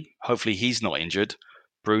Billing. Hopefully he's not injured.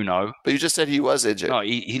 Bruno. But you just said he was injured. No,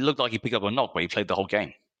 he looked like he picked up a knock, but he played the whole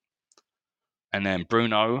game. And then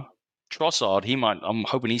Bruno, Trossard. I'm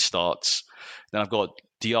hoping he starts. Then I've got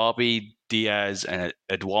Diaby, Diaz, and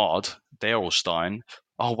Edouard. They're all starting.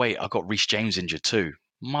 Oh wait, I got Reece James injured too.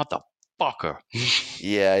 Motherfucker.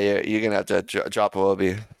 Yeah, you're gonna have to drop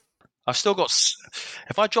Iwobi. I've still got.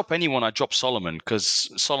 If I drop anyone, I drop Solomon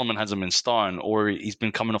because Solomon hasn't been starting, or he's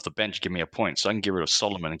been coming off the bench to give me a point, so I can get rid of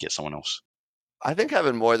Solomon and get someone else. I think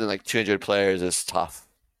having more than like 200 players is tough.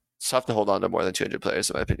 It's tough to hold on to more than 200 players,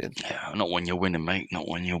 in my opinion. Yeah, not when you're winning, mate. Not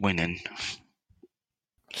when you're winning.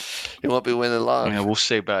 You won't be winning long. Yeah, we'll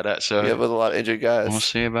see about that, sir. You have with a lot of injured guys. We'll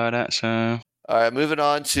see about that, sir. All right, moving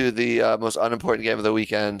on to the most unimportant game of the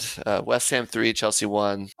weekend. West Ham 3, Chelsea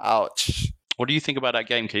 1. Ouch. What do you think about that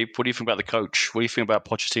game, Keefe? What do you think about the coach? What do you think about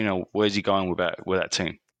Pochettino? Where's he going with that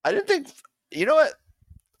team? I didn't think. You know what?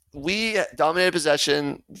 We dominated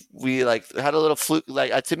possession. We had a little fluke.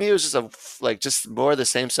 To me, it was just more of the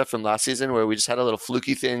same stuff from last season, where we just had a little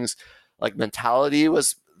fluky things. Like mentality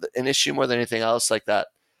was an issue more than anything else. Like that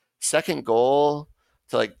second goal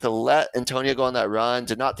to let Antonio go on that run,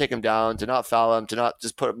 to not take him down, to not foul him, to not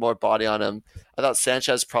just put more body on him. I thought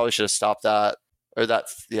Sanchez probably should have stopped that. Or that,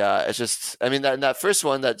 yeah. It's just, I mean, that first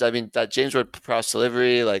one, that James Ward-Prowse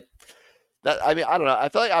delivery, like. I don't know. I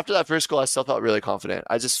felt like after that first goal, I still felt really confident.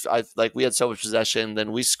 We had so much possession,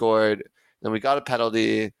 then we scored, then we got a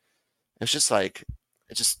penalty. It's just I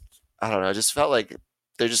don't know. It just felt like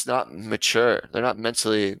just not mature. They're not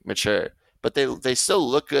mentally mature, but they still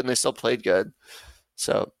look good and they still played good.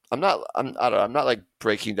 So I don't know, I'm not like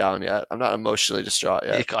breaking down yet. I'm not emotionally distraught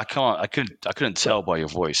yet. I couldn't tell by your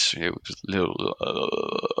voice. It was a little.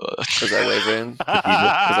 Was I wavering? Was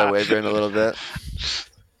I wavering a little bit?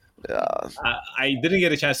 Yeah. I didn't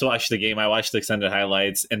get a chance to watch the game. I watched the extended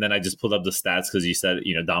highlights, and then I just pulled up the stats because you said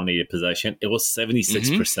dominated possession. It was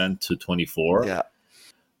 76% to 24. Yeah.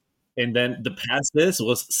 And then the passes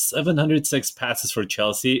was 706 passes for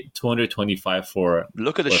Chelsea, 225 for.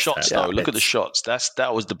 Look at the West shots, Ham. though. Look at the shots.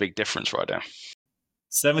 That was the big difference right there.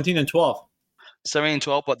 17 and 12. 17 and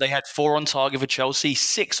 12, but they had 4 on target for Chelsea,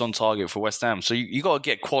 6 on target for West Ham. So you got to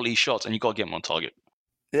get quality shots, and you got to get them on target.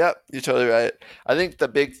 Yep, you're totally right. I think the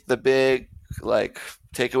big like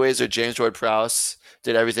takeaways are James Ward-Prowse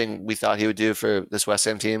did everything we thought he would do for this West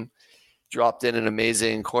Ham team. Dropped in an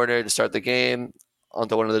amazing corner to start the game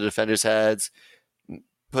onto one of the defenders' heads.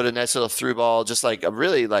 Put a nice little through ball, just like a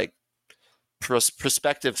really like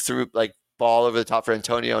perspective through like ball over the top for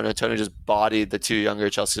Antonio, and Antonio just bodied the 2 younger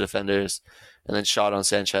Chelsea defenders, and then shot on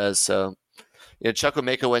Sanchez. So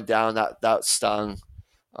Chukwuemeka went down. That stung.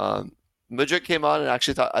 Mudryk came on, and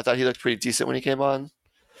actually I thought he looked pretty decent when he came on.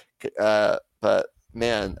 But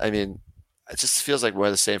man, I mean, it just feels like more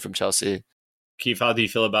of the same from Chelsea. Keefe, how do you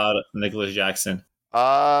feel about Nicholas Jackson?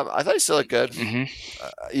 I thought he still looked good.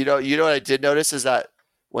 Mm-hmm. You know what I did notice is that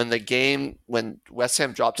when West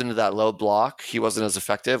Ham dropped into that low block, he wasn't as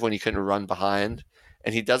effective when he couldn't run behind,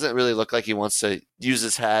 and he doesn't really look like he wants to use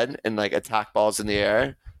his head and like attack balls in the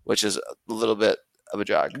air, which is a little bit of a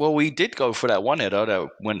drag. Well, we did go for that one header that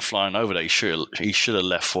went flying over. That he should have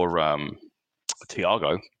left for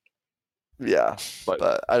Thiago. Yeah,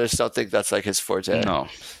 but I just don't think that's like his forte. No.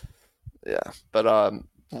 Yeah, but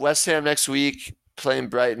West Ham next week playing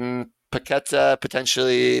Brighton. Paqueta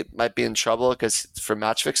potentially might be in trouble because for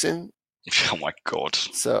match fixing. Oh my god!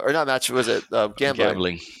 So or not match? Was it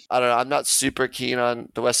gambling? I don't know. I'm not super keen on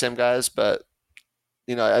the West Ham guys, but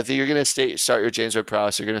I think you're going to start your James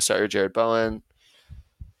Ward-Prowse. You're going to start your Jared Bowen.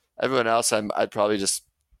 Everyone else, I'd probably just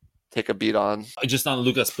take a beat on. Just on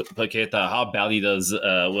Lucas Paqueta, how badly does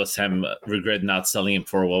West Ham regret not selling him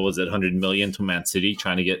for, what was it, 100 million to Man City,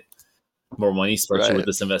 trying to get more money, especially with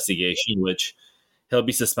this investigation, which he'll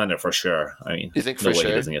be suspended for sure. I mean, you think no for way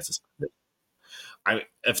sure he doesn't get suspended.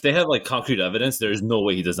 If they have like concrete evidence, there's no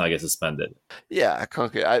way he does not get suspended. Yeah,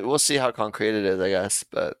 concrete. We'll see how concrete it is, I guess.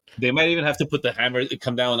 But they might even have to put the hammer,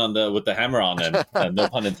 come down with the hammer on him. No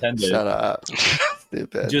pun intended. Shut up,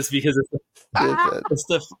 stupid. Just because it's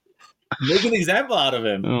the make an example out of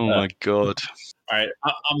him. Oh my god! All right,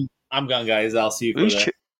 I'm gone, guys. I'll see you.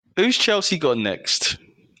 Who's Chelsea got next?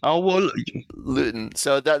 Oh well, Luton.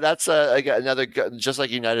 So that's another, just like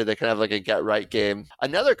United, they kind of have like a get right game.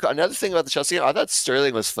 Another thing about the Chelsea game, I thought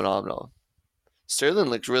Sterling was phenomenal. Sterling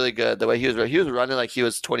looked really good. The way he was running like he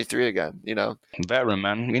was 23 again. Veteran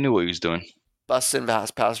man, he knew what he was doing. Busting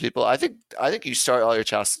past people. I think you start all your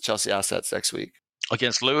Chelsea assets next week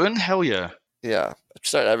against Luton. Hell yeah. Yeah,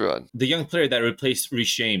 start everyone. The young player that replaced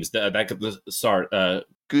Reece James, that could start.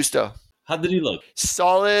 Gusto. How did he look?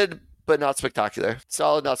 Solid, but not spectacular.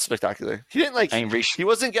 Solid, not spectacular. He didn't he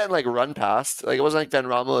wasn't getting like run past. Like it wasn't like Ben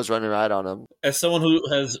Ramo was running right on him. As someone who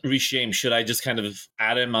has Reece James, should I just kind of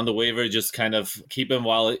add him on the waiver, just kind of keep him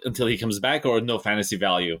until he comes back, or no fantasy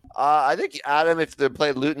value? I think add him if they're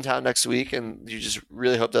playing Luton Town next week, and you just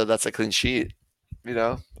really hope that that's a clean sheet.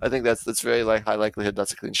 I think that's very high likelihood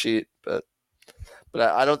that's a clean sheet, but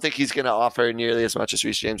I don't think he's going to offer nearly as much as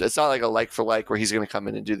Reece James. It's not like a like for like where he's going to come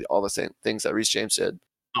in and do all the same things that Reece James did.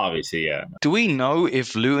 Obviously, yeah. Do we know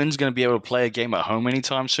if Luton's going to be able to play a game at home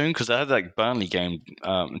anytime soon? Because they had that Burnley game.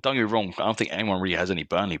 Don't get me wrong, I don't think anyone really has any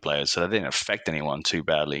Burnley players, so that didn't affect anyone too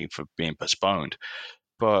badly for being postponed.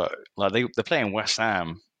 But they're playing West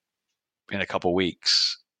Ham in a couple of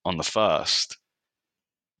weeks on the 1st.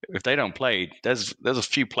 If they don't play, there's a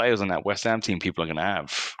few players on that West Ham team people are going to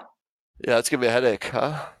have. Yeah, it's going to be a headache,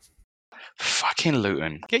 huh? Fucking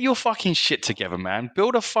Luton. Get your fucking shit together, man.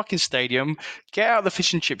 Build a fucking stadium. Get out of the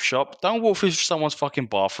fish and chip shop. Don't walk through someone's fucking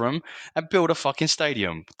bathroom and build a fucking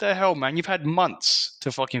stadium. What the hell, man? You've had months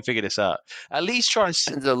to fucking figure this out. At least try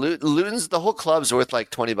and... Luton's, the whole club's worth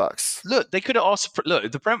like $20. Look, they could have asked...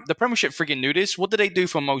 Look, the Premiership friggin' knew this. What do they do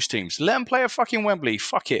for most teams? Let them play at fucking Wembley.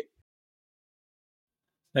 Fuck it.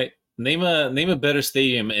 Hey, name a better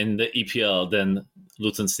stadium in the EPL than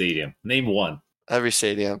Luton Stadium. Name one. Every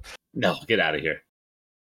stadium. No, get out of here.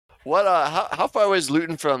 What? How far away is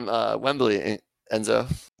Luton from Wembley, Enzo?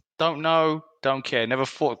 Don't know. Don't care. Never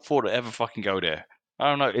thought to ever fucking go there. I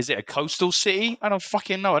don't know. Is it a coastal city? I don't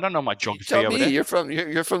fucking know. I don't know my geography over there. You're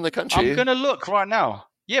from the country. I'm gonna look right now.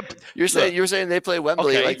 Yeah, You were saying they play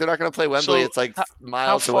Wembley. Okay. Like they're not going to play Wembley. So, It's like how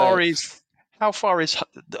miles far away. how far is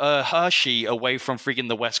Hershey away from freaking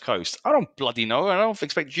the West Coast? I don't bloody know. I don't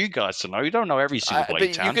expect you guys to know. You don't know every single bloody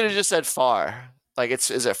But town. you could have just said far. Like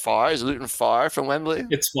is it far? Is Luton far from Wembley?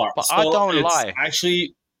 It's far. But so I don't it's lie.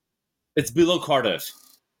 Actually, it's below Cardiff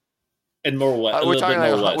and more west. We're talking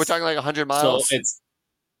like 100 miles. So it's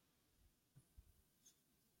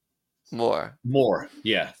more.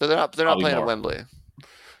 Yeah. So they're not Probably playing more. at Wembley.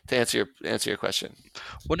 To answer your question.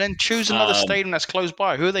 Well, then choose another stadium that's close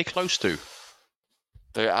by. Who are they close to?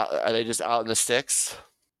 Are they just out in the sticks?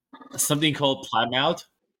 Something called Plymouth.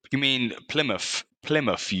 You mean Plymouth?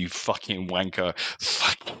 Plymouth, you fucking wanker.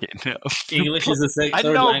 Fucking English is the I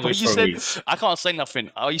third know, language but you for said me. I can't say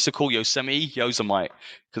nothing. I used to call Yosemite Yosemite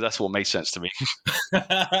because that's what made sense to me.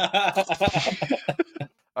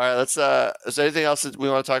 All right, let's. Is there anything else that we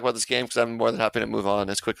want to talk about this game? Because I'm more than happy to move on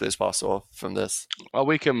as quickly as possible from this. Well,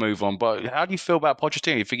 we can move on. But how do you feel about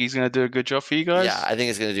Pochettino? You think he's going to do a good job for you guys? Yeah, I think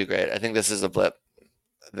he's going to do great. I think this is a blip.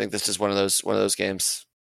 I think this is one of those games.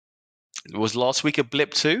 Was last week a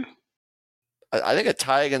blip too? I think a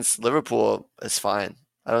tie against Liverpool is fine.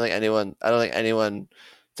 I don't think anyone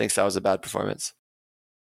thinks that was a bad performance.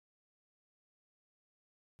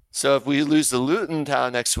 So if we lose to Luton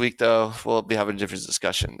Town next week, though, we'll be having a different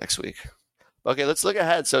discussion next week. Okay, let's look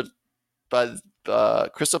ahead. So,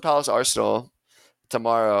 Crystal Palace Arsenal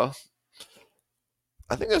tomorrow.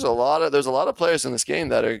 I think there's a lot of players in this game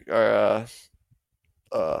that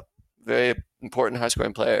are very important, high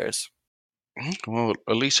scoring players. Well,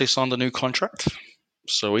 at least they signed a new contract,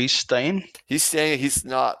 so he's staying. He's staying. He's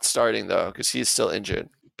not starting though because he's still injured.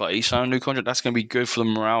 But he signed a new contract. That's going to be good for the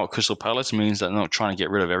morale at Crystal Palace. It means they're not trying to get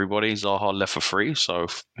rid of everybody. Zaha left for free, so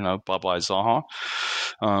bye-bye Zaha.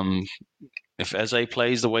 If Eze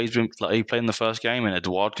plays the way he played in the first game, and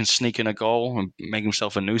Edouard can sneak in a goal and make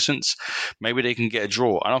himself a nuisance, maybe they can get a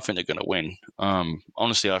draw. I don't think they're going to win.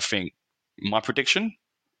 Honestly, I think my prediction: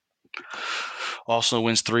 Arsenal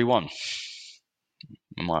wins 3-1.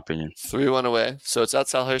 In my opinion, 3-1 away. So it's at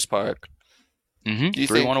Selhurst Park.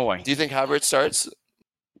 3-1 away. Do you think Havertz starts?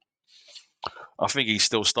 I think he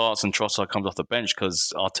still starts and Trossard comes off the bench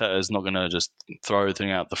because Arteta is not going to just throw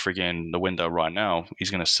everything out the window right now.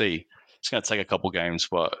 He's going to see. It's going to take a couple games,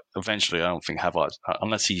 but eventually I don't think Havertz,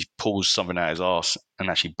 unless he pulls something out of his arse and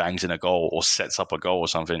actually bangs in a goal or sets up a goal or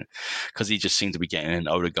something, because he just seems to be getting in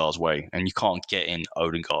Odegaard's way, and you can't get in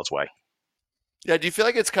Odegaard's way. Yeah, do you feel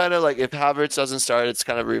like it's kind of like if Havertz doesn't start, it's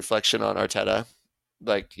kind of a reflection on Arteta?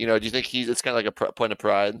 Like, do you think it's kind of like a point of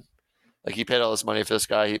pride? Like he paid all this money for this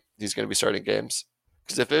guy, he's going to be starting games.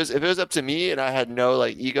 Because if it was up to me and I had no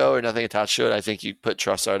like ego or nothing attached to it, I think you put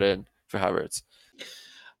Trossard in for Havertz.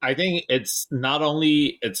 I think it's not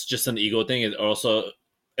only it's just an ego thing;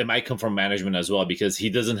 it might come from management as well because he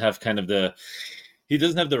doesn't have the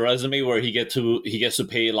resume where he gets to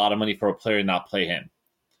pay a lot of money for a player and not play him.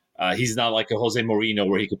 He's not like a Jose Mourinho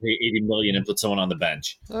where he could pay 80 million and put someone on the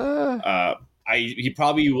bench. He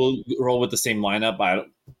probably will roll with the same lineup. I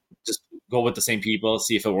just go with the same people,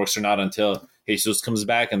 see if it works or not until Jesus comes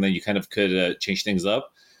back, and then you kind of could change things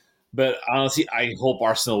up. But honestly, I hope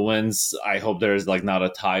Arsenal wins. I hope there's like not a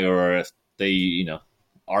tie, or if they,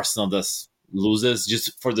 Arsenal just loses,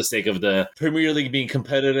 just for the sake of the Premier League being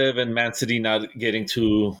competitive and Man City not getting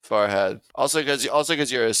too far ahead. Also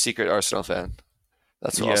because you're a secret Arsenal fan.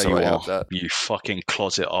 That's also why I hope that. You fucking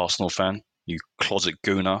closet Arsenal fan. You closet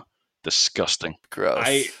gooner. Disgusting.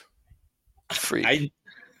 Gross. Freak.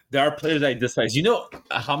 There are players I despise. You know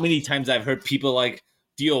how many times I've heard people like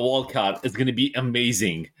Theo Walcott is going to be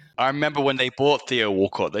amazing. I remember when they bought Theo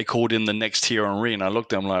Walcott, they called him the next Thierry, and I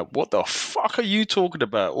looked at him like, what the fuck are you talking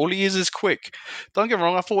about? All he is quick. Don't get me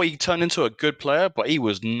wrong, I thought he turned into a good player, but he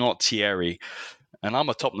was not Thierry. And I'm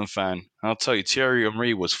a Tottenham fan, and I'll tell you, Thierry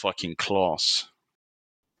Henry was fucking class.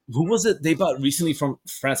 Who was it they bought recently from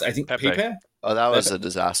France? I think Pepe? Oh, that was a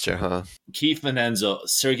disaster, huh? Keefe and Enzo.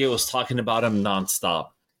 Sergey was talking about him nonstop.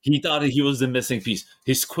 He thought he was the missing piece.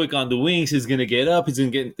 He's quick on the wings. He's going to get up. He's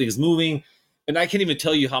going to get things moving. And I can't even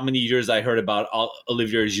tell you how many years I heard about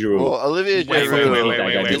Olivier Giroud. Well, Olivier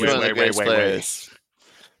Giroud, he's one of the greatest players.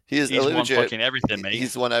 He's won fucking everything, mate.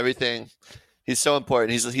 He's won everything. He's so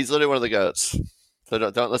important. He's literally one of the GOATs. So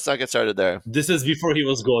don't let's not get started there. This is before he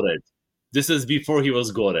was goated. This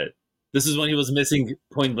is when he was missing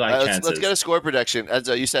point blank chances. Let's get a score prediction.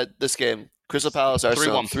 Enzo, you said this game, Crystal Palace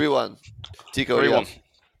Arsenal 3-1. Tiko, 3-1.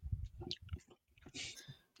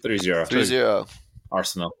 3-0. 3-0.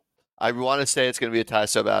 Arsenal. I want to say it's going to be a tie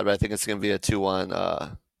so bad, but I think it's going to be a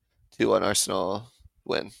 2-1 Arsenal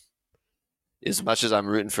win. As much as I'm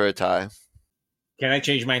rooting for a tie. Can I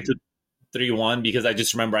change mine to 3-1 because I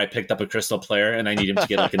just remember I picked up a Crystal player and I need him to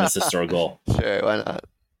get like an assist or a goal. Sure, why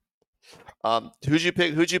not? Who'd you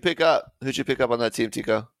pick? Who'd you pick up? Who'd you pick up on that team,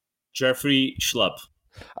 Tiko? Jeffrey Schlupp.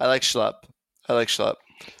 I like Schlupp.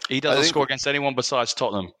 He doesn't score against anyone besides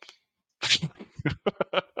Tottenham.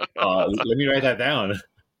 Let me write that down.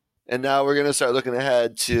 And now we're gonna start looking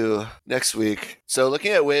ahead to next week. So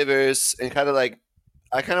looking at waivers and kind of like,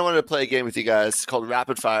 I kind of wanted to play a game with you guys called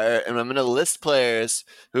Rapid Fire, and I'm gonna list players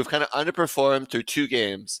who've kind of underperformed through 2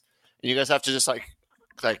 games, and you guys have to just like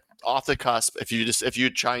off the cusp if you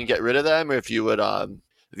try and get rid of them or if you would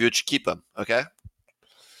keep them. Okay.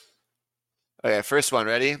 Okay. First one.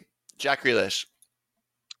 Ready? Jack Grealish.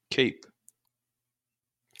 Keep.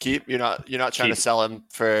 You're not trying to sell him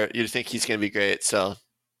for, you think he's gonna be great. So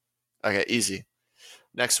okay, easy.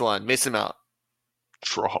 Next one. Mason Mount.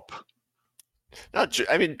 Drop.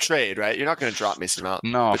 Trade, right? You're not going to drop Mason Mount.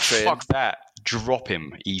 No, fuck that. Drop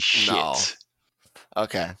him. He's shit. No.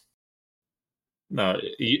 Okay. No,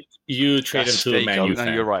 you trade him to a Man U fan.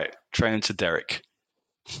 No, you're right. Trade him to Derek.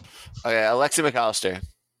 Okay, Alexi McAllister.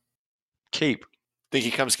 Keep. Think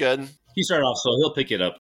he comes good? He started off, so he'll pick it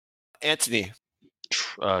up. Anthony.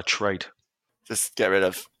 Trade. Just get rid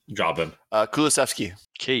of. Drop him. Kulusevski.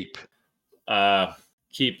 Keep.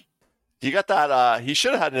 Keep. You got that. He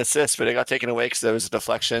should have had an assist, but it got taken away because there was a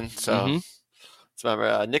deflection. So, let's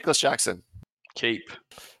remember Nicholas Jackson. Keep.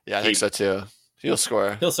 Yeah, I think so too. He'll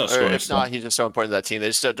score. He'll still score. If not, he's just so important to that team. They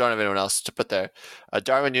just don't have anyone else to put there.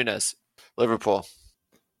 Darwin Núñez, Liverpool.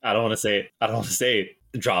 I don't want to say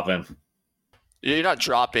it. Drop him. You're not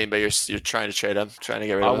dropping, but you're trying to trade him, trying to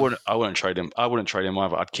get rid of him. I wouldn't trade him. I wouldn't trade him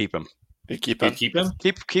either. I'd keep him. You keep him. You keep him.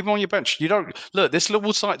 Keep him on your bench. You don't look this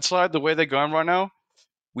Liverpool side the way they're going right now.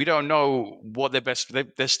 We don't know what their best.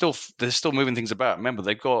 They're still moving things about. Remember,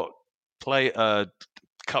 they've got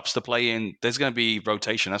cups to play in. There's going to be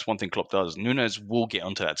rotation. That's one thing Klopp does. Núñez will get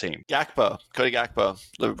onto that team. Cody Gakpo,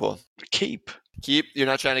 Liverpool. Keep. You're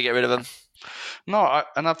not trying to get rid of him. No,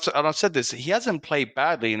 I've said this. He hasn't played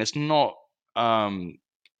badly, and it's not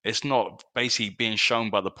basically being shown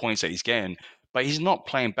by the points that he's getting. But he's not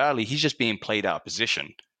playing badly. He's just being played out of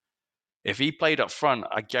position. If he played up front,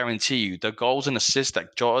 I guarantee you, the goals and assists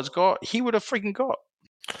that Jota's got, he would have freaking got.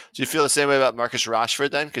 Do you feel the same way about Marcus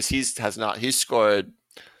Rashford then? Because he's scored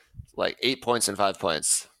like 8 points and 5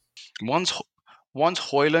 points. Once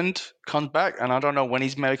Højlund comes back, and I don't know when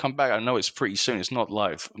he's going to come back. I know it's pretty soon. It's not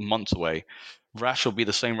like months away. Rash will be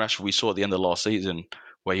the same Rash we saw at the end of last season,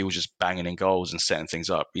 where he was just banging in goals and setting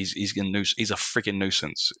things up. He's a freaking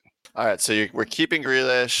nuisance. All right, so we're keeping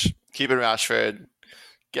Grealish, keeping Rashford,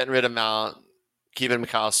 getting rid of Mount, keeping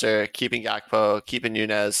McAllister, keeping Gakpo, keeping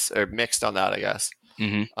Núñez, or mixed on that, I guess.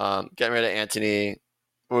 Mm-hmm. Getting rid of Anthony.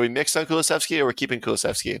 Were we mixed on Kulusevski, or we're keeping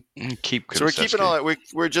Kulusevski? Keep Kulusevski. So we're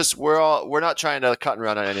keeping all. We're not trying to cut and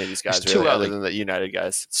run on any of these guys. It's really, too early. other than the United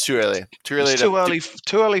guys. It's too early. Too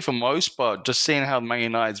early for most, but just seeing how Man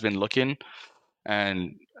United's been looking,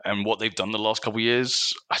 and what they've done the last couple of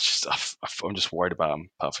years, I'm just worried about them.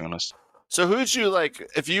 Perfectly honest. So who would you like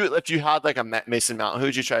if you had like a Mason Mount? Who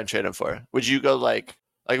would you try and trade him for? Would you go like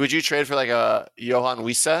would you trade for like a Johan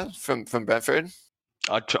Wissa from Brentford?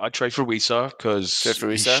 I'd trade for Wissa because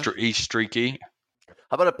he's streaky.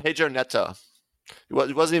 How about a Pedro Neto? He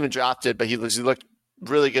wasn't even drafted, but he looked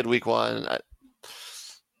really good week 1.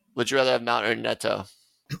 Would you rather have Mount or Neto?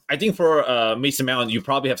 I think for Mason Mount, you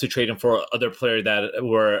probably have to trade him for other players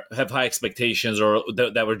that have high expectations or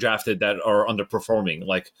that were drafted that are underperforming,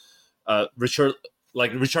 like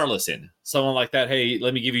Richarlison, someone like that. Hey,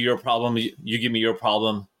 let me give you your problem. You give me your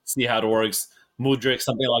problem. See how it works. Mudryk,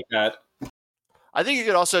 something like that. I think you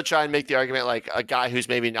could also try and make the argument like a guy who's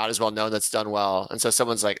maybe not as well known that's done well, and so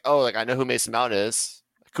someone's like, "Oh, like I know who Mason Mount is,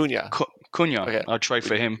 Cunha." Okay. I'll trade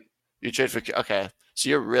for him. You trade for okay, so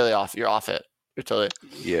you're really off. You're off it. You're totally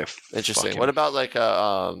interesting. What about like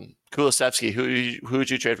Kulusevski? Who would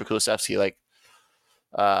you trade for Kulusevski? Like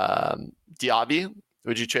Diaby?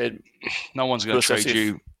 Would you trade? No one's going to trade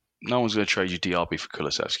you. No one's going to trade you Diaby for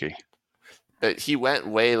Kulusevski. He went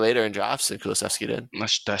way later in drafts than Kulusevski did.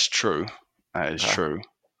 That's true. That is true.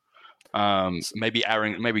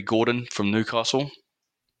 Maybe Gordon from Newcastle.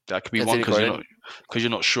 That could be one because you're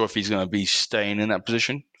not sure if he's going to be staying in that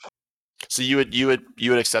position. So you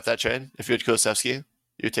would accept that trade if you had Kulusevski? You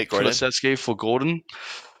would take Gordon? Kulusevski for Gordon?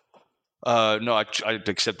 No, I'd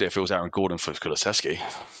accept it if it was Aaron Gordon for Kulusevski.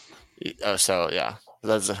 Oh, so yeah, that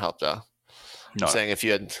doesn't help though. No. I'm saying if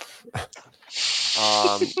you had.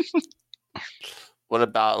 What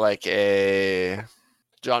about like a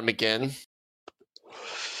John McGinn?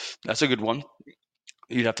 That's a good one.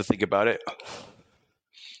 You'd have to think about it.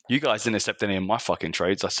 You guys didn't accept any of my fucking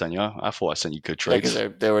trades I sent you. I thought I sent you good trades.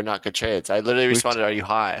 Because they were not good trades. I literally responded, "Are you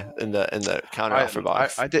high?" in the counter offer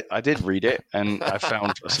box. I did read it, and I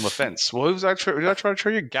found some offense. Well, who was I? Did I try to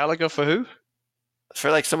trade you? Gallagher for who?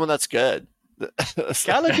 For like someone that's good.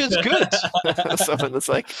 Gallagher's good. Someone that's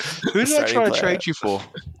like. Who did I try to trade you for?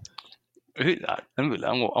 I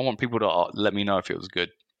want people to let me know if it was good.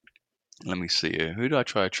 Let me see here. Who did I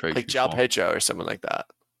try to trade like you Jao for? Pedro or someone like that?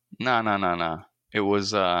 No. It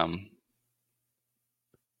was oh,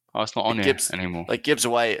 it's not on here anymore. Like Gibbs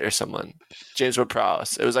White or someone. James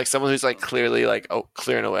Ward-Prowse. It was like someone who's like clearly like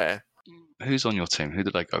clearing away. Who's on your team? Who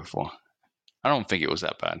did I go for? I don't think it was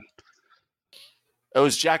that bad. It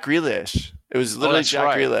was Jack Grealish. It was literally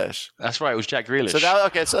Jack Grealish. That's right. It was Jack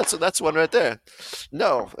Grealish. So that's one right there.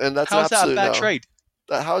 No, and that's how's that a bad trade?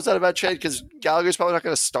 How is that a bad trade? Because Gallagher's probably not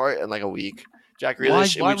going to start in like a week. Jack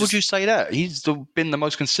Grealish. Why would you say that? He's been the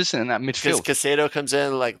most consistent in that midfield. Because Casado comes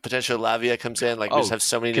in, like potential Lavia comes in, like we just have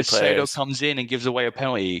so many new players. Casado comes in and gives away a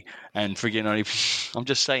penalty, and friggin' only. I'm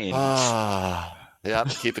just saying. Yeah,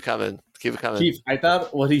 keep it coming. Keep it coming. Keefe, I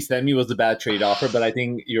thought what he sent me was a bad trade offer, but I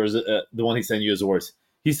think yours, the one he sent you, is worse.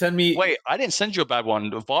 He sent me. Wait, I didn't send you a bad one.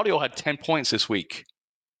 Vardio had 10 points this week.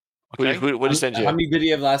 Okay? What did he send you? How many did he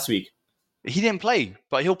have last week? He didn't play,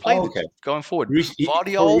 but he'll play going forward.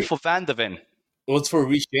 Vardio for Van de Ven. It was for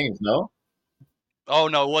Reece James, no? Oh,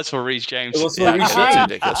 no, it was for Reece James. It was for Reece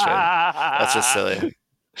James. That's just silly.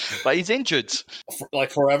 But he's injured. Like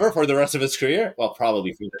forever? For the rest of his career? Well,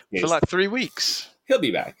 probably for this case. For like 3 weeks. He'll be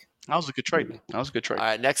back. That was a good trade. All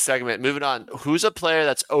right, next segment. Moving on. Who's a player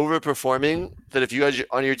that's overperforming that if you had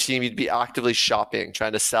on your team, you'd be actively shopping,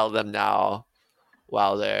 trying to sell them now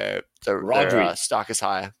while their stock is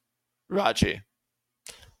high? Raji.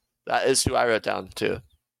 That is who I wrote down too.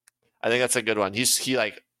 I think that's a good one. He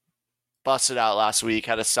like busted out last week,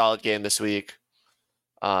 had a solid game this week.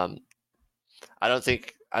 I don't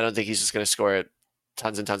think he's just going to score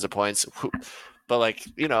tons and tons of points. But like,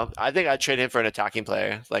 I think I'd trade him for an attacking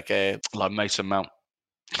player, like Mason Mount.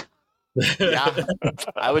 Yeah,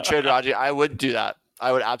 I would trade Raji. I would do that.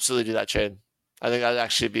 I would absolutely do that trade. I think that'd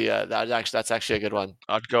actually be that's actually a good one.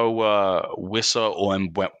 I'd go Wissa or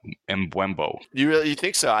Mbembo. You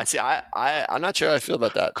think so? I'm not sure how I feel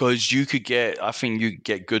about that. Because I think you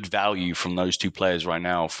get good value from those two players right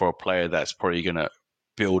now for a player that's probably gonna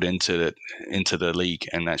build into the league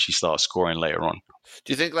and actually start scoring later on.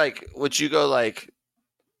 Do you think would you go like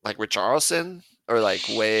Richarlison or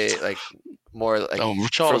way more like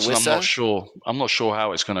Richarlison? I'm not sure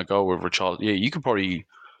how it's gonna go with Richarlison. Yeah, you could probably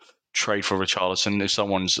trade for Richarlison if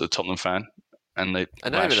someone's a Tottenham fan and they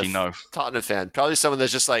actually know. Tottenham fan, probably someone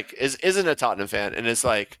that's just isn't a Tottenham fan and is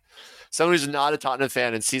like someone who's not a Tottenham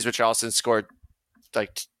fan and sees Richarlison scored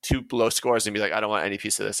like 2 low scores and be like, I don't want any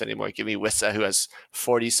piece of this anymore. Give me Wissa who has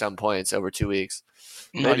 40 some points over 2 weeks.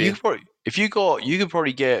 No, you could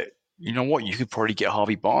probably get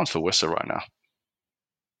Harvey Barnes for Wissa right now.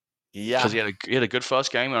 Yeah, because he had a good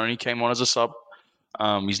first game and only came on as a sub.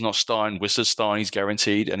 He's not starting. Wissa's starting. He's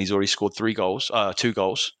guaranteed, and he's already scored 2 goals.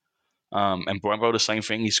 And Brembo, the same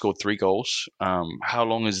thing. He scored 3 goals. How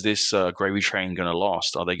long is this gravy train going to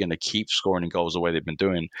last? Are they going to keep scoring goals the way they've been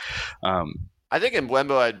doing? I think in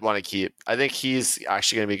Wembley I'd want to keep. I think he's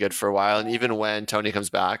actually going to be good for a while, and even when Tony comes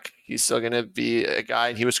back, he's still going to be a guy.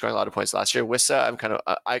 And he was scoring a lot of points last year. Wissa,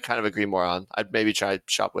 I kind of agree more on. I'd maybe try to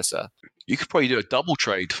shop Wissa. You could probably do a double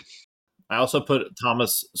trade. I also put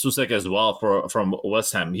Thomas Susek as well from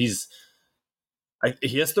West Ham. He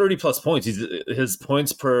has 30 plus points. His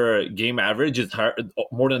points per game average is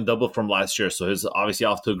more than double from last year. So he's obviously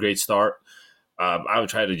off to a great start. I would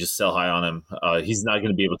try to just sell high on him. He's not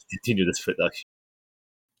going to be able to continue this production.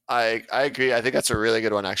 I agree. I think that's a really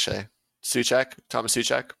good one, actually. Thomas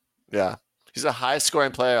Souček. Yeah. He's the highest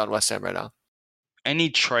scoring player on West Ham right now. Any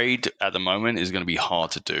trade at the moment is going to be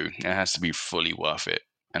hard to do. It has to be fully worth it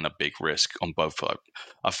and a big risk on both sides.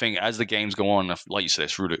 I think as the games go on, like you said,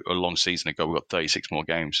 it's really a long season ago. We've got 36 more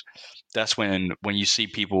games. That's when you see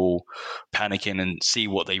people panicking and see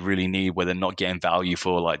what they really need, where they're not getting value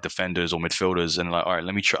for defenders or midfielders, and all right,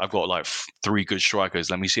 let me try. I've got 3 good strikers.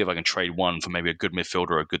 Let me see if I can trade one for maybe a good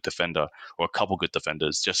midfielder, or a good defender, or a couple good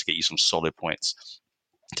defenders, just to get you some solid points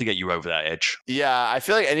to get you over that edge. Yeah, I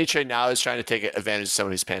feel like any trade now is trying to take advantage of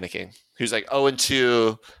someone who's panicking, who's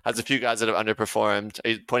 0-2, has a few guys that have underperformed.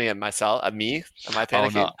 Are you pointing at myself, at me? Am I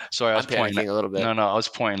panicking? Oh, no. Sorry, I was panicking a little bit. No, I was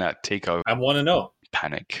pointing at Tiko. I want to know.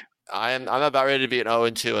 Panic. I'm about ready to be an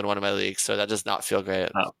 0-2 in one of my leagues, so that does not feel great.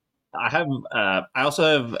 I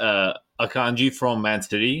also have Akanji from Man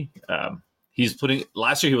City.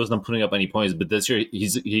 Last year he wasn't putting up any points, but this year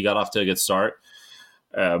he got off to a good start.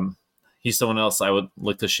 He's someone else I would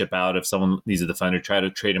look to ship out if someone needs a defender, try to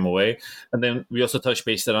trade him away. And then we also touched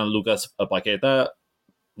base on Lucas Paqueta.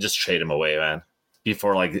 Just trade him away, man.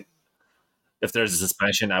 Before, like, if there's a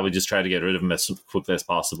suspension, I would just try to get rid of him as quickly as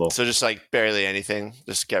possible. So just like barely anything,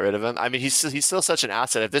 just get rid of him. I mean, he's still such an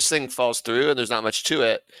asset. If this thing falls through and there's not much to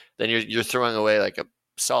it, then you're throwing away like a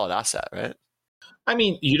solid asset, right? I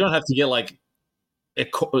mean, you don't have to get like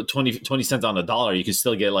 20 cents on the dollar. You can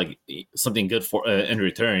still get like something good for in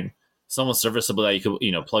return. Someone serviceable that you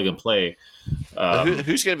could plug and play.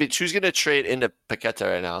 Who's gonna trade into Paqueta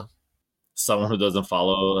right now? Someone who doesn't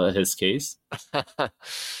follow his case.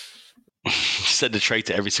 Send the trade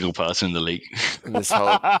to every single person in the league. In this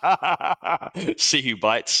hope. See who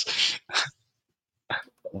bites.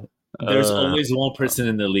 There's always one person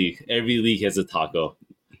in the league. Every league has a taco.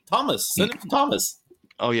 Thomas, send it to Thomas.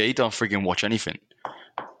 Oh yeah, he don't freaking watch anything.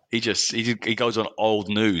 He goes on old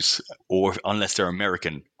news, or unless they're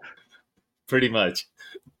American. Pretty much.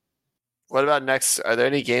 What about next? Are there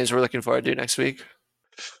any games we're looking forward to next week?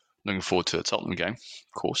 Looking forward to the Tottenham game,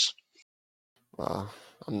 of course. Well,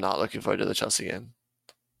 I'm not looking forward to the Chelsea game.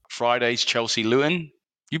 Friday's Chelsea Luton.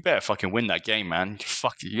 You better fucking win that game, man.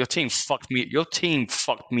 Fuck your team. Fucked me. Your team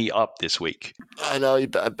fucked me up this week. I know you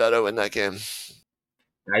better win that game.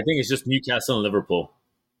 I think it's just Newcastle and Liverpool.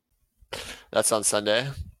 That's on Sunday.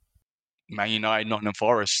 Man United, Nottingham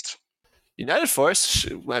Forest. United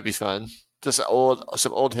Forest might be fun. Just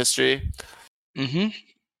some old history. Mm-hmm.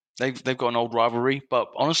 They've got an old rivalry, but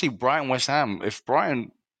honestly, Brighton West Ham. If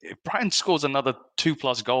Brighton scores another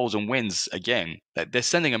 2+ goals and wins again, they're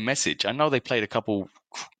sending a message. I know they played a couple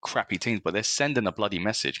crappy teams, but they're sending a bloody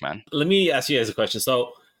message, man. Let me ask you guys a question.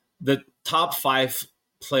 So, the top 5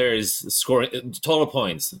 players scoring total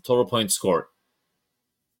points scored.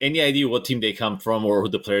 Any idea what team they come from or who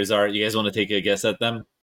the players are? You guys want to take a guess at them?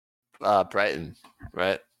 Brighton,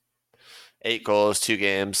 right? 8 goals, 2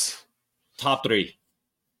 games. Top 3.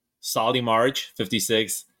 Solly March,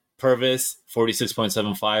 56. Purvis,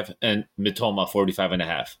 46.75. And Mitoma,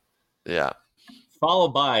 45.5. Yeah.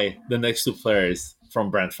 Followed by the next 2 players from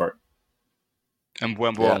Brentford. And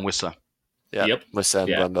Wembley and Wissa. Yeah. Yep. Wissa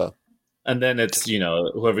and Wembley. And then it's,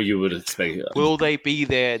 whoever you would expect. Will they be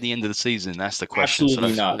there at the end of the season? That's the question.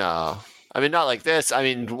 Absolutely not. No. I mean, not like this. I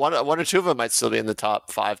mean, one or two of them might still be in the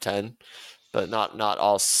top 5-10, but not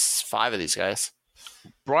all 5 of these guys.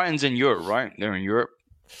 Brighton's in Europe, right? They're in Europe.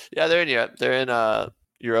 Yeah, they're in Europe. They're in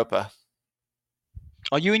Europa.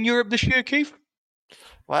 Are you in Europe this year, Keefe?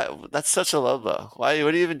 Why? That's such a low blow. Why?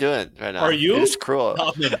 What are you even doing right now? Are you? You're just cruel.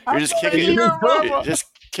 You're just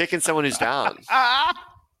kicking someone who's down.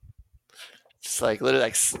 Just like literally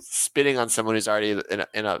like spitting on someone who's already in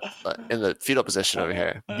the fetal position over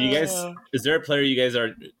here. Do you guys? Is there a player you guys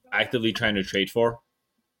are actively trying to trade for?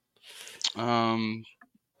 That's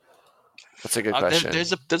a good question.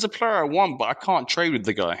 There's a player I want, but I can't trade with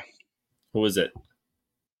the guy. Who is it?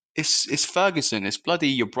 It's Ferguson. It's bloody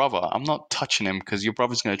your brother. I'm not touching him because your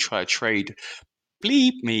brother's going to try to trade.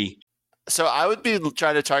 Bleep me. So I would be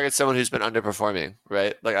trying to target someone who's been underperforming,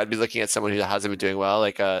 right? Like I'd be looking at someone who hasn't been doing well,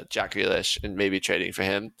 like Jack Grealish, and maybe trading for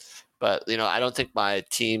him. But I don't think my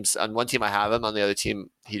teams on one team I have him, on the other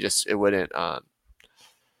team it wouldn't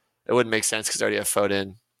make sense because I already have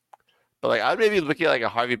Foden. But like I'd maybe look at like a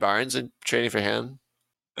Harvey Barnes and trading for him.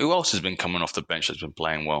 Who else has been coming off the bench that's been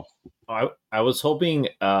playing well? I was hoping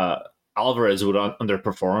Alvarez would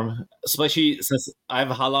underperform, especially since I have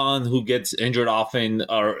Haaland who gets injured often,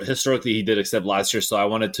 or historically he did, except last year. So I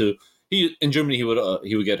wanted to. In Germany he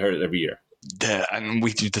would get hurt every year. Yeah, and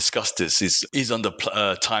we discussed this. He's under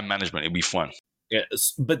time management. It'd be fun. Yeah,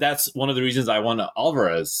 but that's one of the reasons I want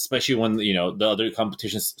Alvarez, especially when the other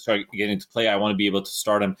competitions start getting to play. I want to be able to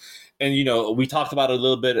start him, and we talked about it a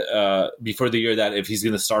little bit before the year that if he's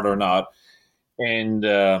going to start or not. And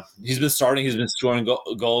he's been starting. He's been scoring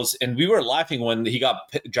goals, and we were laughing when he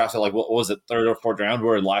got drafted. Like what was it, 3rd or 4th round? We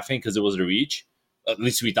were laughing because it was a reach. At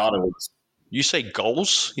least we thought it was. You say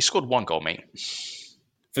goals? He scored 1 goal, mate.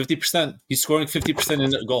 50%. He's scoring 50% in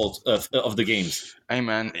the goals of the games. Hey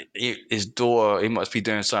man, his daughter, he must be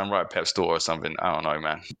doing something right, Pep's daughter or something. I don't know,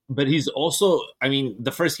 man. But he's also,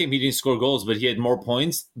 the first game he didn't score goals, but he had more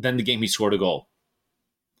points than the game he scored a goal.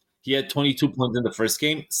 He had 22 points in the first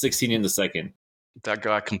game, 16 in the second. That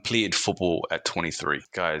guy completed football at 23.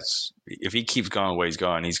 Guys, if he keeps going the way he's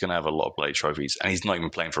going, he's going to have a lot of play trophies, and he's not even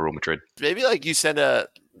playing for Real Madrid. Maybe like you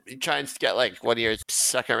try and get like one of your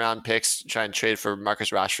 2nd round picks, try and trade for Marcus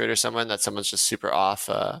Rashford or someone that someone's just super off,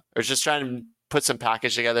 or just trying to put some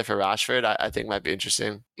package together for Rashford, I think might be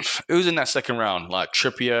interesting. Who's in that second round? Like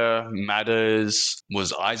Trippier, Matters,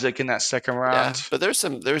 was Isaac in that second round? Yeah, but there's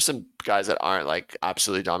some guys that aren't like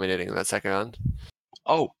absolutely dominating in that second round.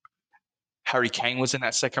 Oh, Harry Kane was in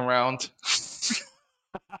that second round.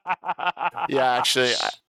 Yeah, actually,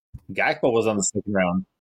 Gakpo was on the second round.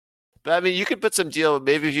 but I mean, you could put some deal.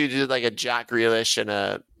 Maybe if you did like a Jack Grealish and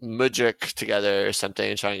a Mudryk together or something,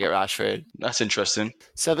 and try and get Rashford, That's interesting.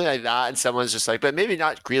 something like that. And someone's just like, but maybe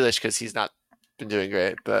not Grealish because he's not been doing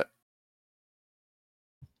great. But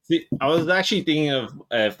See, I was actually thinking of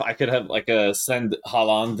if I could have like send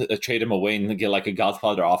Haaland, trade him away, and get like a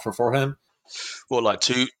Godfather offer for him. What, like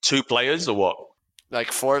two players or what?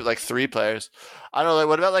 like three players. I don't know.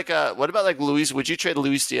 What about like Luis? Would you trade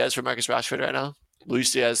Luis Diaz for Marcus Rashford right now?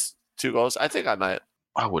 Luis Diaz 2 goals. I think I might.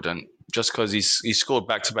 I wouldn't. Just because he scored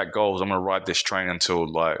back-to-back goals, I'm gonna ride this train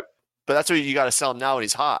until like. But that's what you got to sell him now when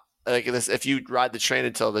he's hot. Like this, if you ride the train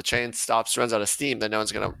until the train stops, runs out of steam, then no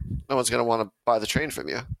one's gonna want to buy the train from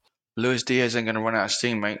you. Luis Diaz ain't gonna run out of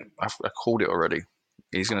steam, mate. I called it already.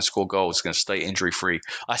 He's gonna score goals. He's gonna stay injury-free.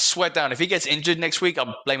 I swear down. If he gets injured next week,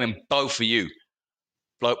 I'm blaming both of you.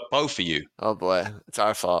 Both of you. Oh boy, it's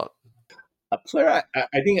our fault. A player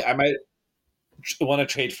I think I might want to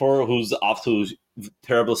trade for who's off to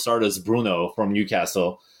terrible start is Bruno from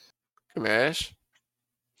Newcastle. Kamarish?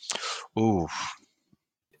 Ooh.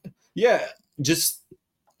 Yeah, just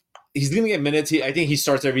he's gonna get minutes. I think he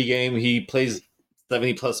starts every game. He plays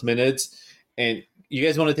 70+ minutes. And you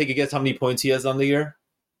guys want to take a guess how many points he has on the year?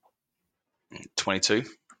 22.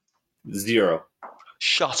 0.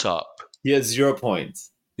 Shut up. He has 0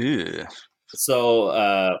 points. Yeah.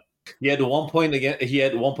 So he had 1 point again. He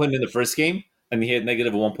had 1 point in the first game, and he had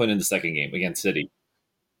negative 1 point in the second game against City.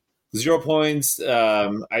 0 points.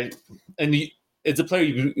 It's a player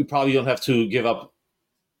you probably don't have to give up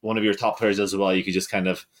one of your top players as well. You could just kind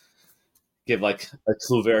of give like a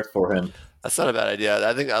Kluivert for him. That's not a bad idea.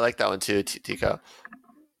 I think I like that one too, Tiko.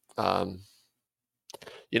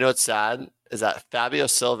 You know what's sad is that Fabio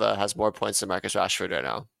Silva has more points than Marcus Rashford right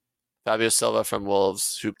now. Fabio Silva from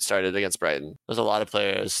Wolves, who started against Brighton. There's a lot of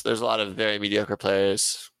players. There's a lot of very mediocre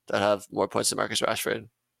players that have more points than Marcus Rashford.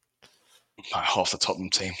 Like half the Tottenham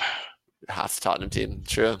team. Half the Tottenham team.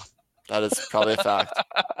 True. That is probably a fact.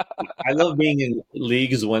 I love being in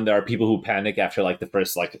leagues when there are people who panic after like the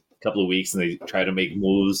first like couple of weeks and they try to make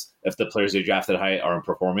moves if the players they drafted high aren't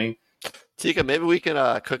performing. Tika, maybe we can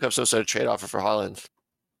cook up some sort of trade offer for Haaland.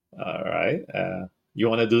 All right. You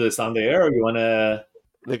want to do this on the air, or you want to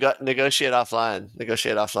negotiate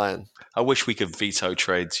offline? I wish we could veto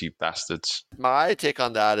trades, you bastards. My take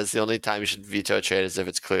on that is the only time you should veto a trade is if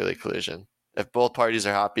it's clearly collusion. If both parties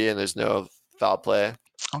are happy and there's no foul play.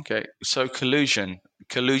 Okay, so collusion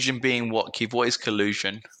being what, Keefe? What is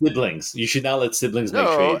collusion? Siblings. You should not let siblings make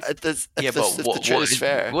No, trades. if the trade is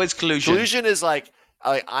fair. What is collusion? Collusion is like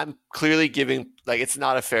I'm clearly giving, like, it's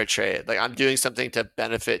not a fair trade. Like, I'm doing something to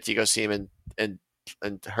benefit Tiko's team and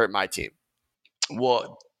hurt my team. What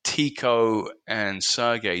Tiko and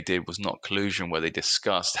Sergey did was not collusion, where they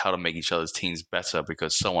discussed how to make each other's teams better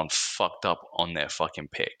because someone fucked up on their fucking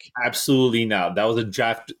pick. Absolutely not. That was a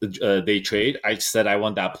draft day trade. I said I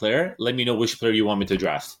want that player. Let me know which player you want me to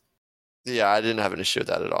draft. Yeah, I didn't have an issue with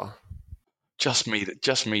that at all. Just me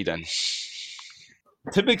then.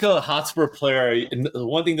 Typical Hotspur player,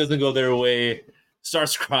 one thing doesn't go their way,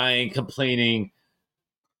 starts crying, complaining.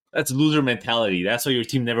 That's loser mentality. That's why your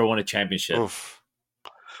team never won a championship. Oof.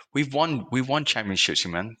 We've won championships,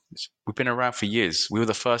 man. We've been around for years. We were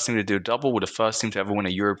the first team to do a double. We're the first team to ever win a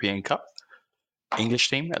European Cup. English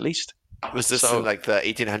team, at least. Was this in like the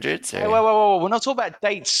 1800s? Hey, whoa. We're not talking about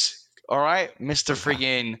dates, all right? Mr.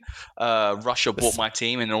 Friggin' Russia bought my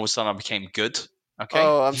team, and all of a sudden I became good. Okay.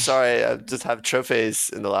 Oh, I'm sorry. I just have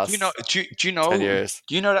trophies in the last do you know 10 years.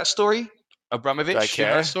 Do you know that story? Abramovich? Do I care?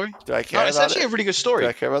 You know that story? Do I care? No, it's actually a really good story. Do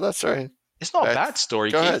I care about that story? It's not a bad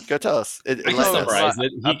story. Go Keith. ahead. Go tell us. I can summarize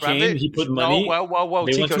it. He came, he put money. No, well.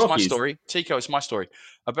 They won Tiko, it's my trophies. story. Tiko, it's my story.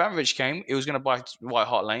 Abramovich came. He was going to buy White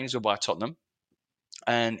Hart Lane. He was going to buy Tottenham.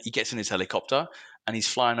 And he gets in his helicopter and he's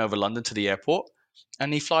flying over London to the airport.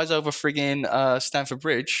 And he flies over friggin' Stamford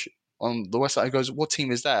Bridge on the west side. He goes, what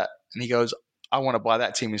team is that? And he goes, I want to buy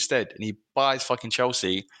that team instead. And he buys fucking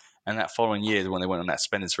Chelsea. And that following year, when they went on that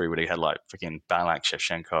spending spree where they had like freaking Balak,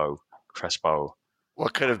 Shevchenko, Crespo.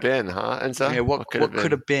 What could have been, huh, Enzo? Yeah, what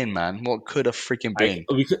could have been, man? What could have freaking been?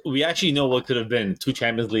 We actually know what could have been. 2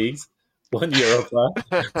 Champions Leagues, 1 Europa,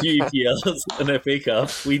 2 EPLs, an FA Cup.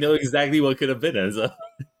 We know exactly what could have been, Enzo.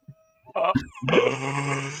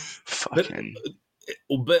 Fucking.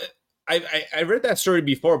 But I read that story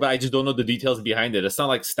before, but I just don't know the details behind it. It's not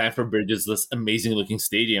like Stamford Bridge is this amazing looking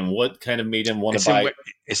stadium. What kind of made him want to buy?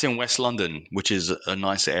 It's in West London, which is a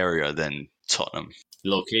nicer area than Tottenham.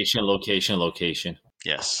 Location.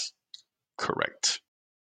 Yes, correct.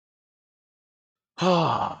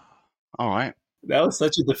 All right. That was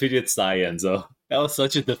such a defeated sigh, Enzo. That was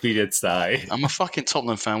such a defeated sigh. I'm a fucking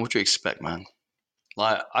Tottenham fan. What do you expect, man?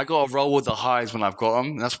 Like, I got to roll with the highs when I've got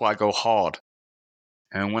them. That's why I go hard.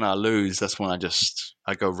 And when I lose, that's when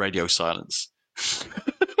I go radio silence.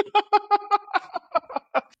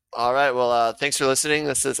 All right. Well, thanks for listening.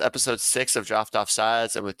 This is episode 6 of Draft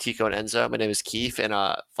Offsides. I'm with Tiko and Enzo. My name is Keefe, and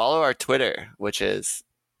follow our Twitter, which is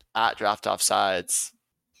at Draft Offsides.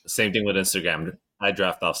 Same thing with Instagram. I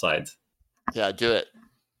draft offsides. Yeah, do it.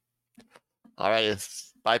 All right.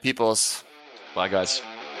 Bye, peoples. Bye, guys.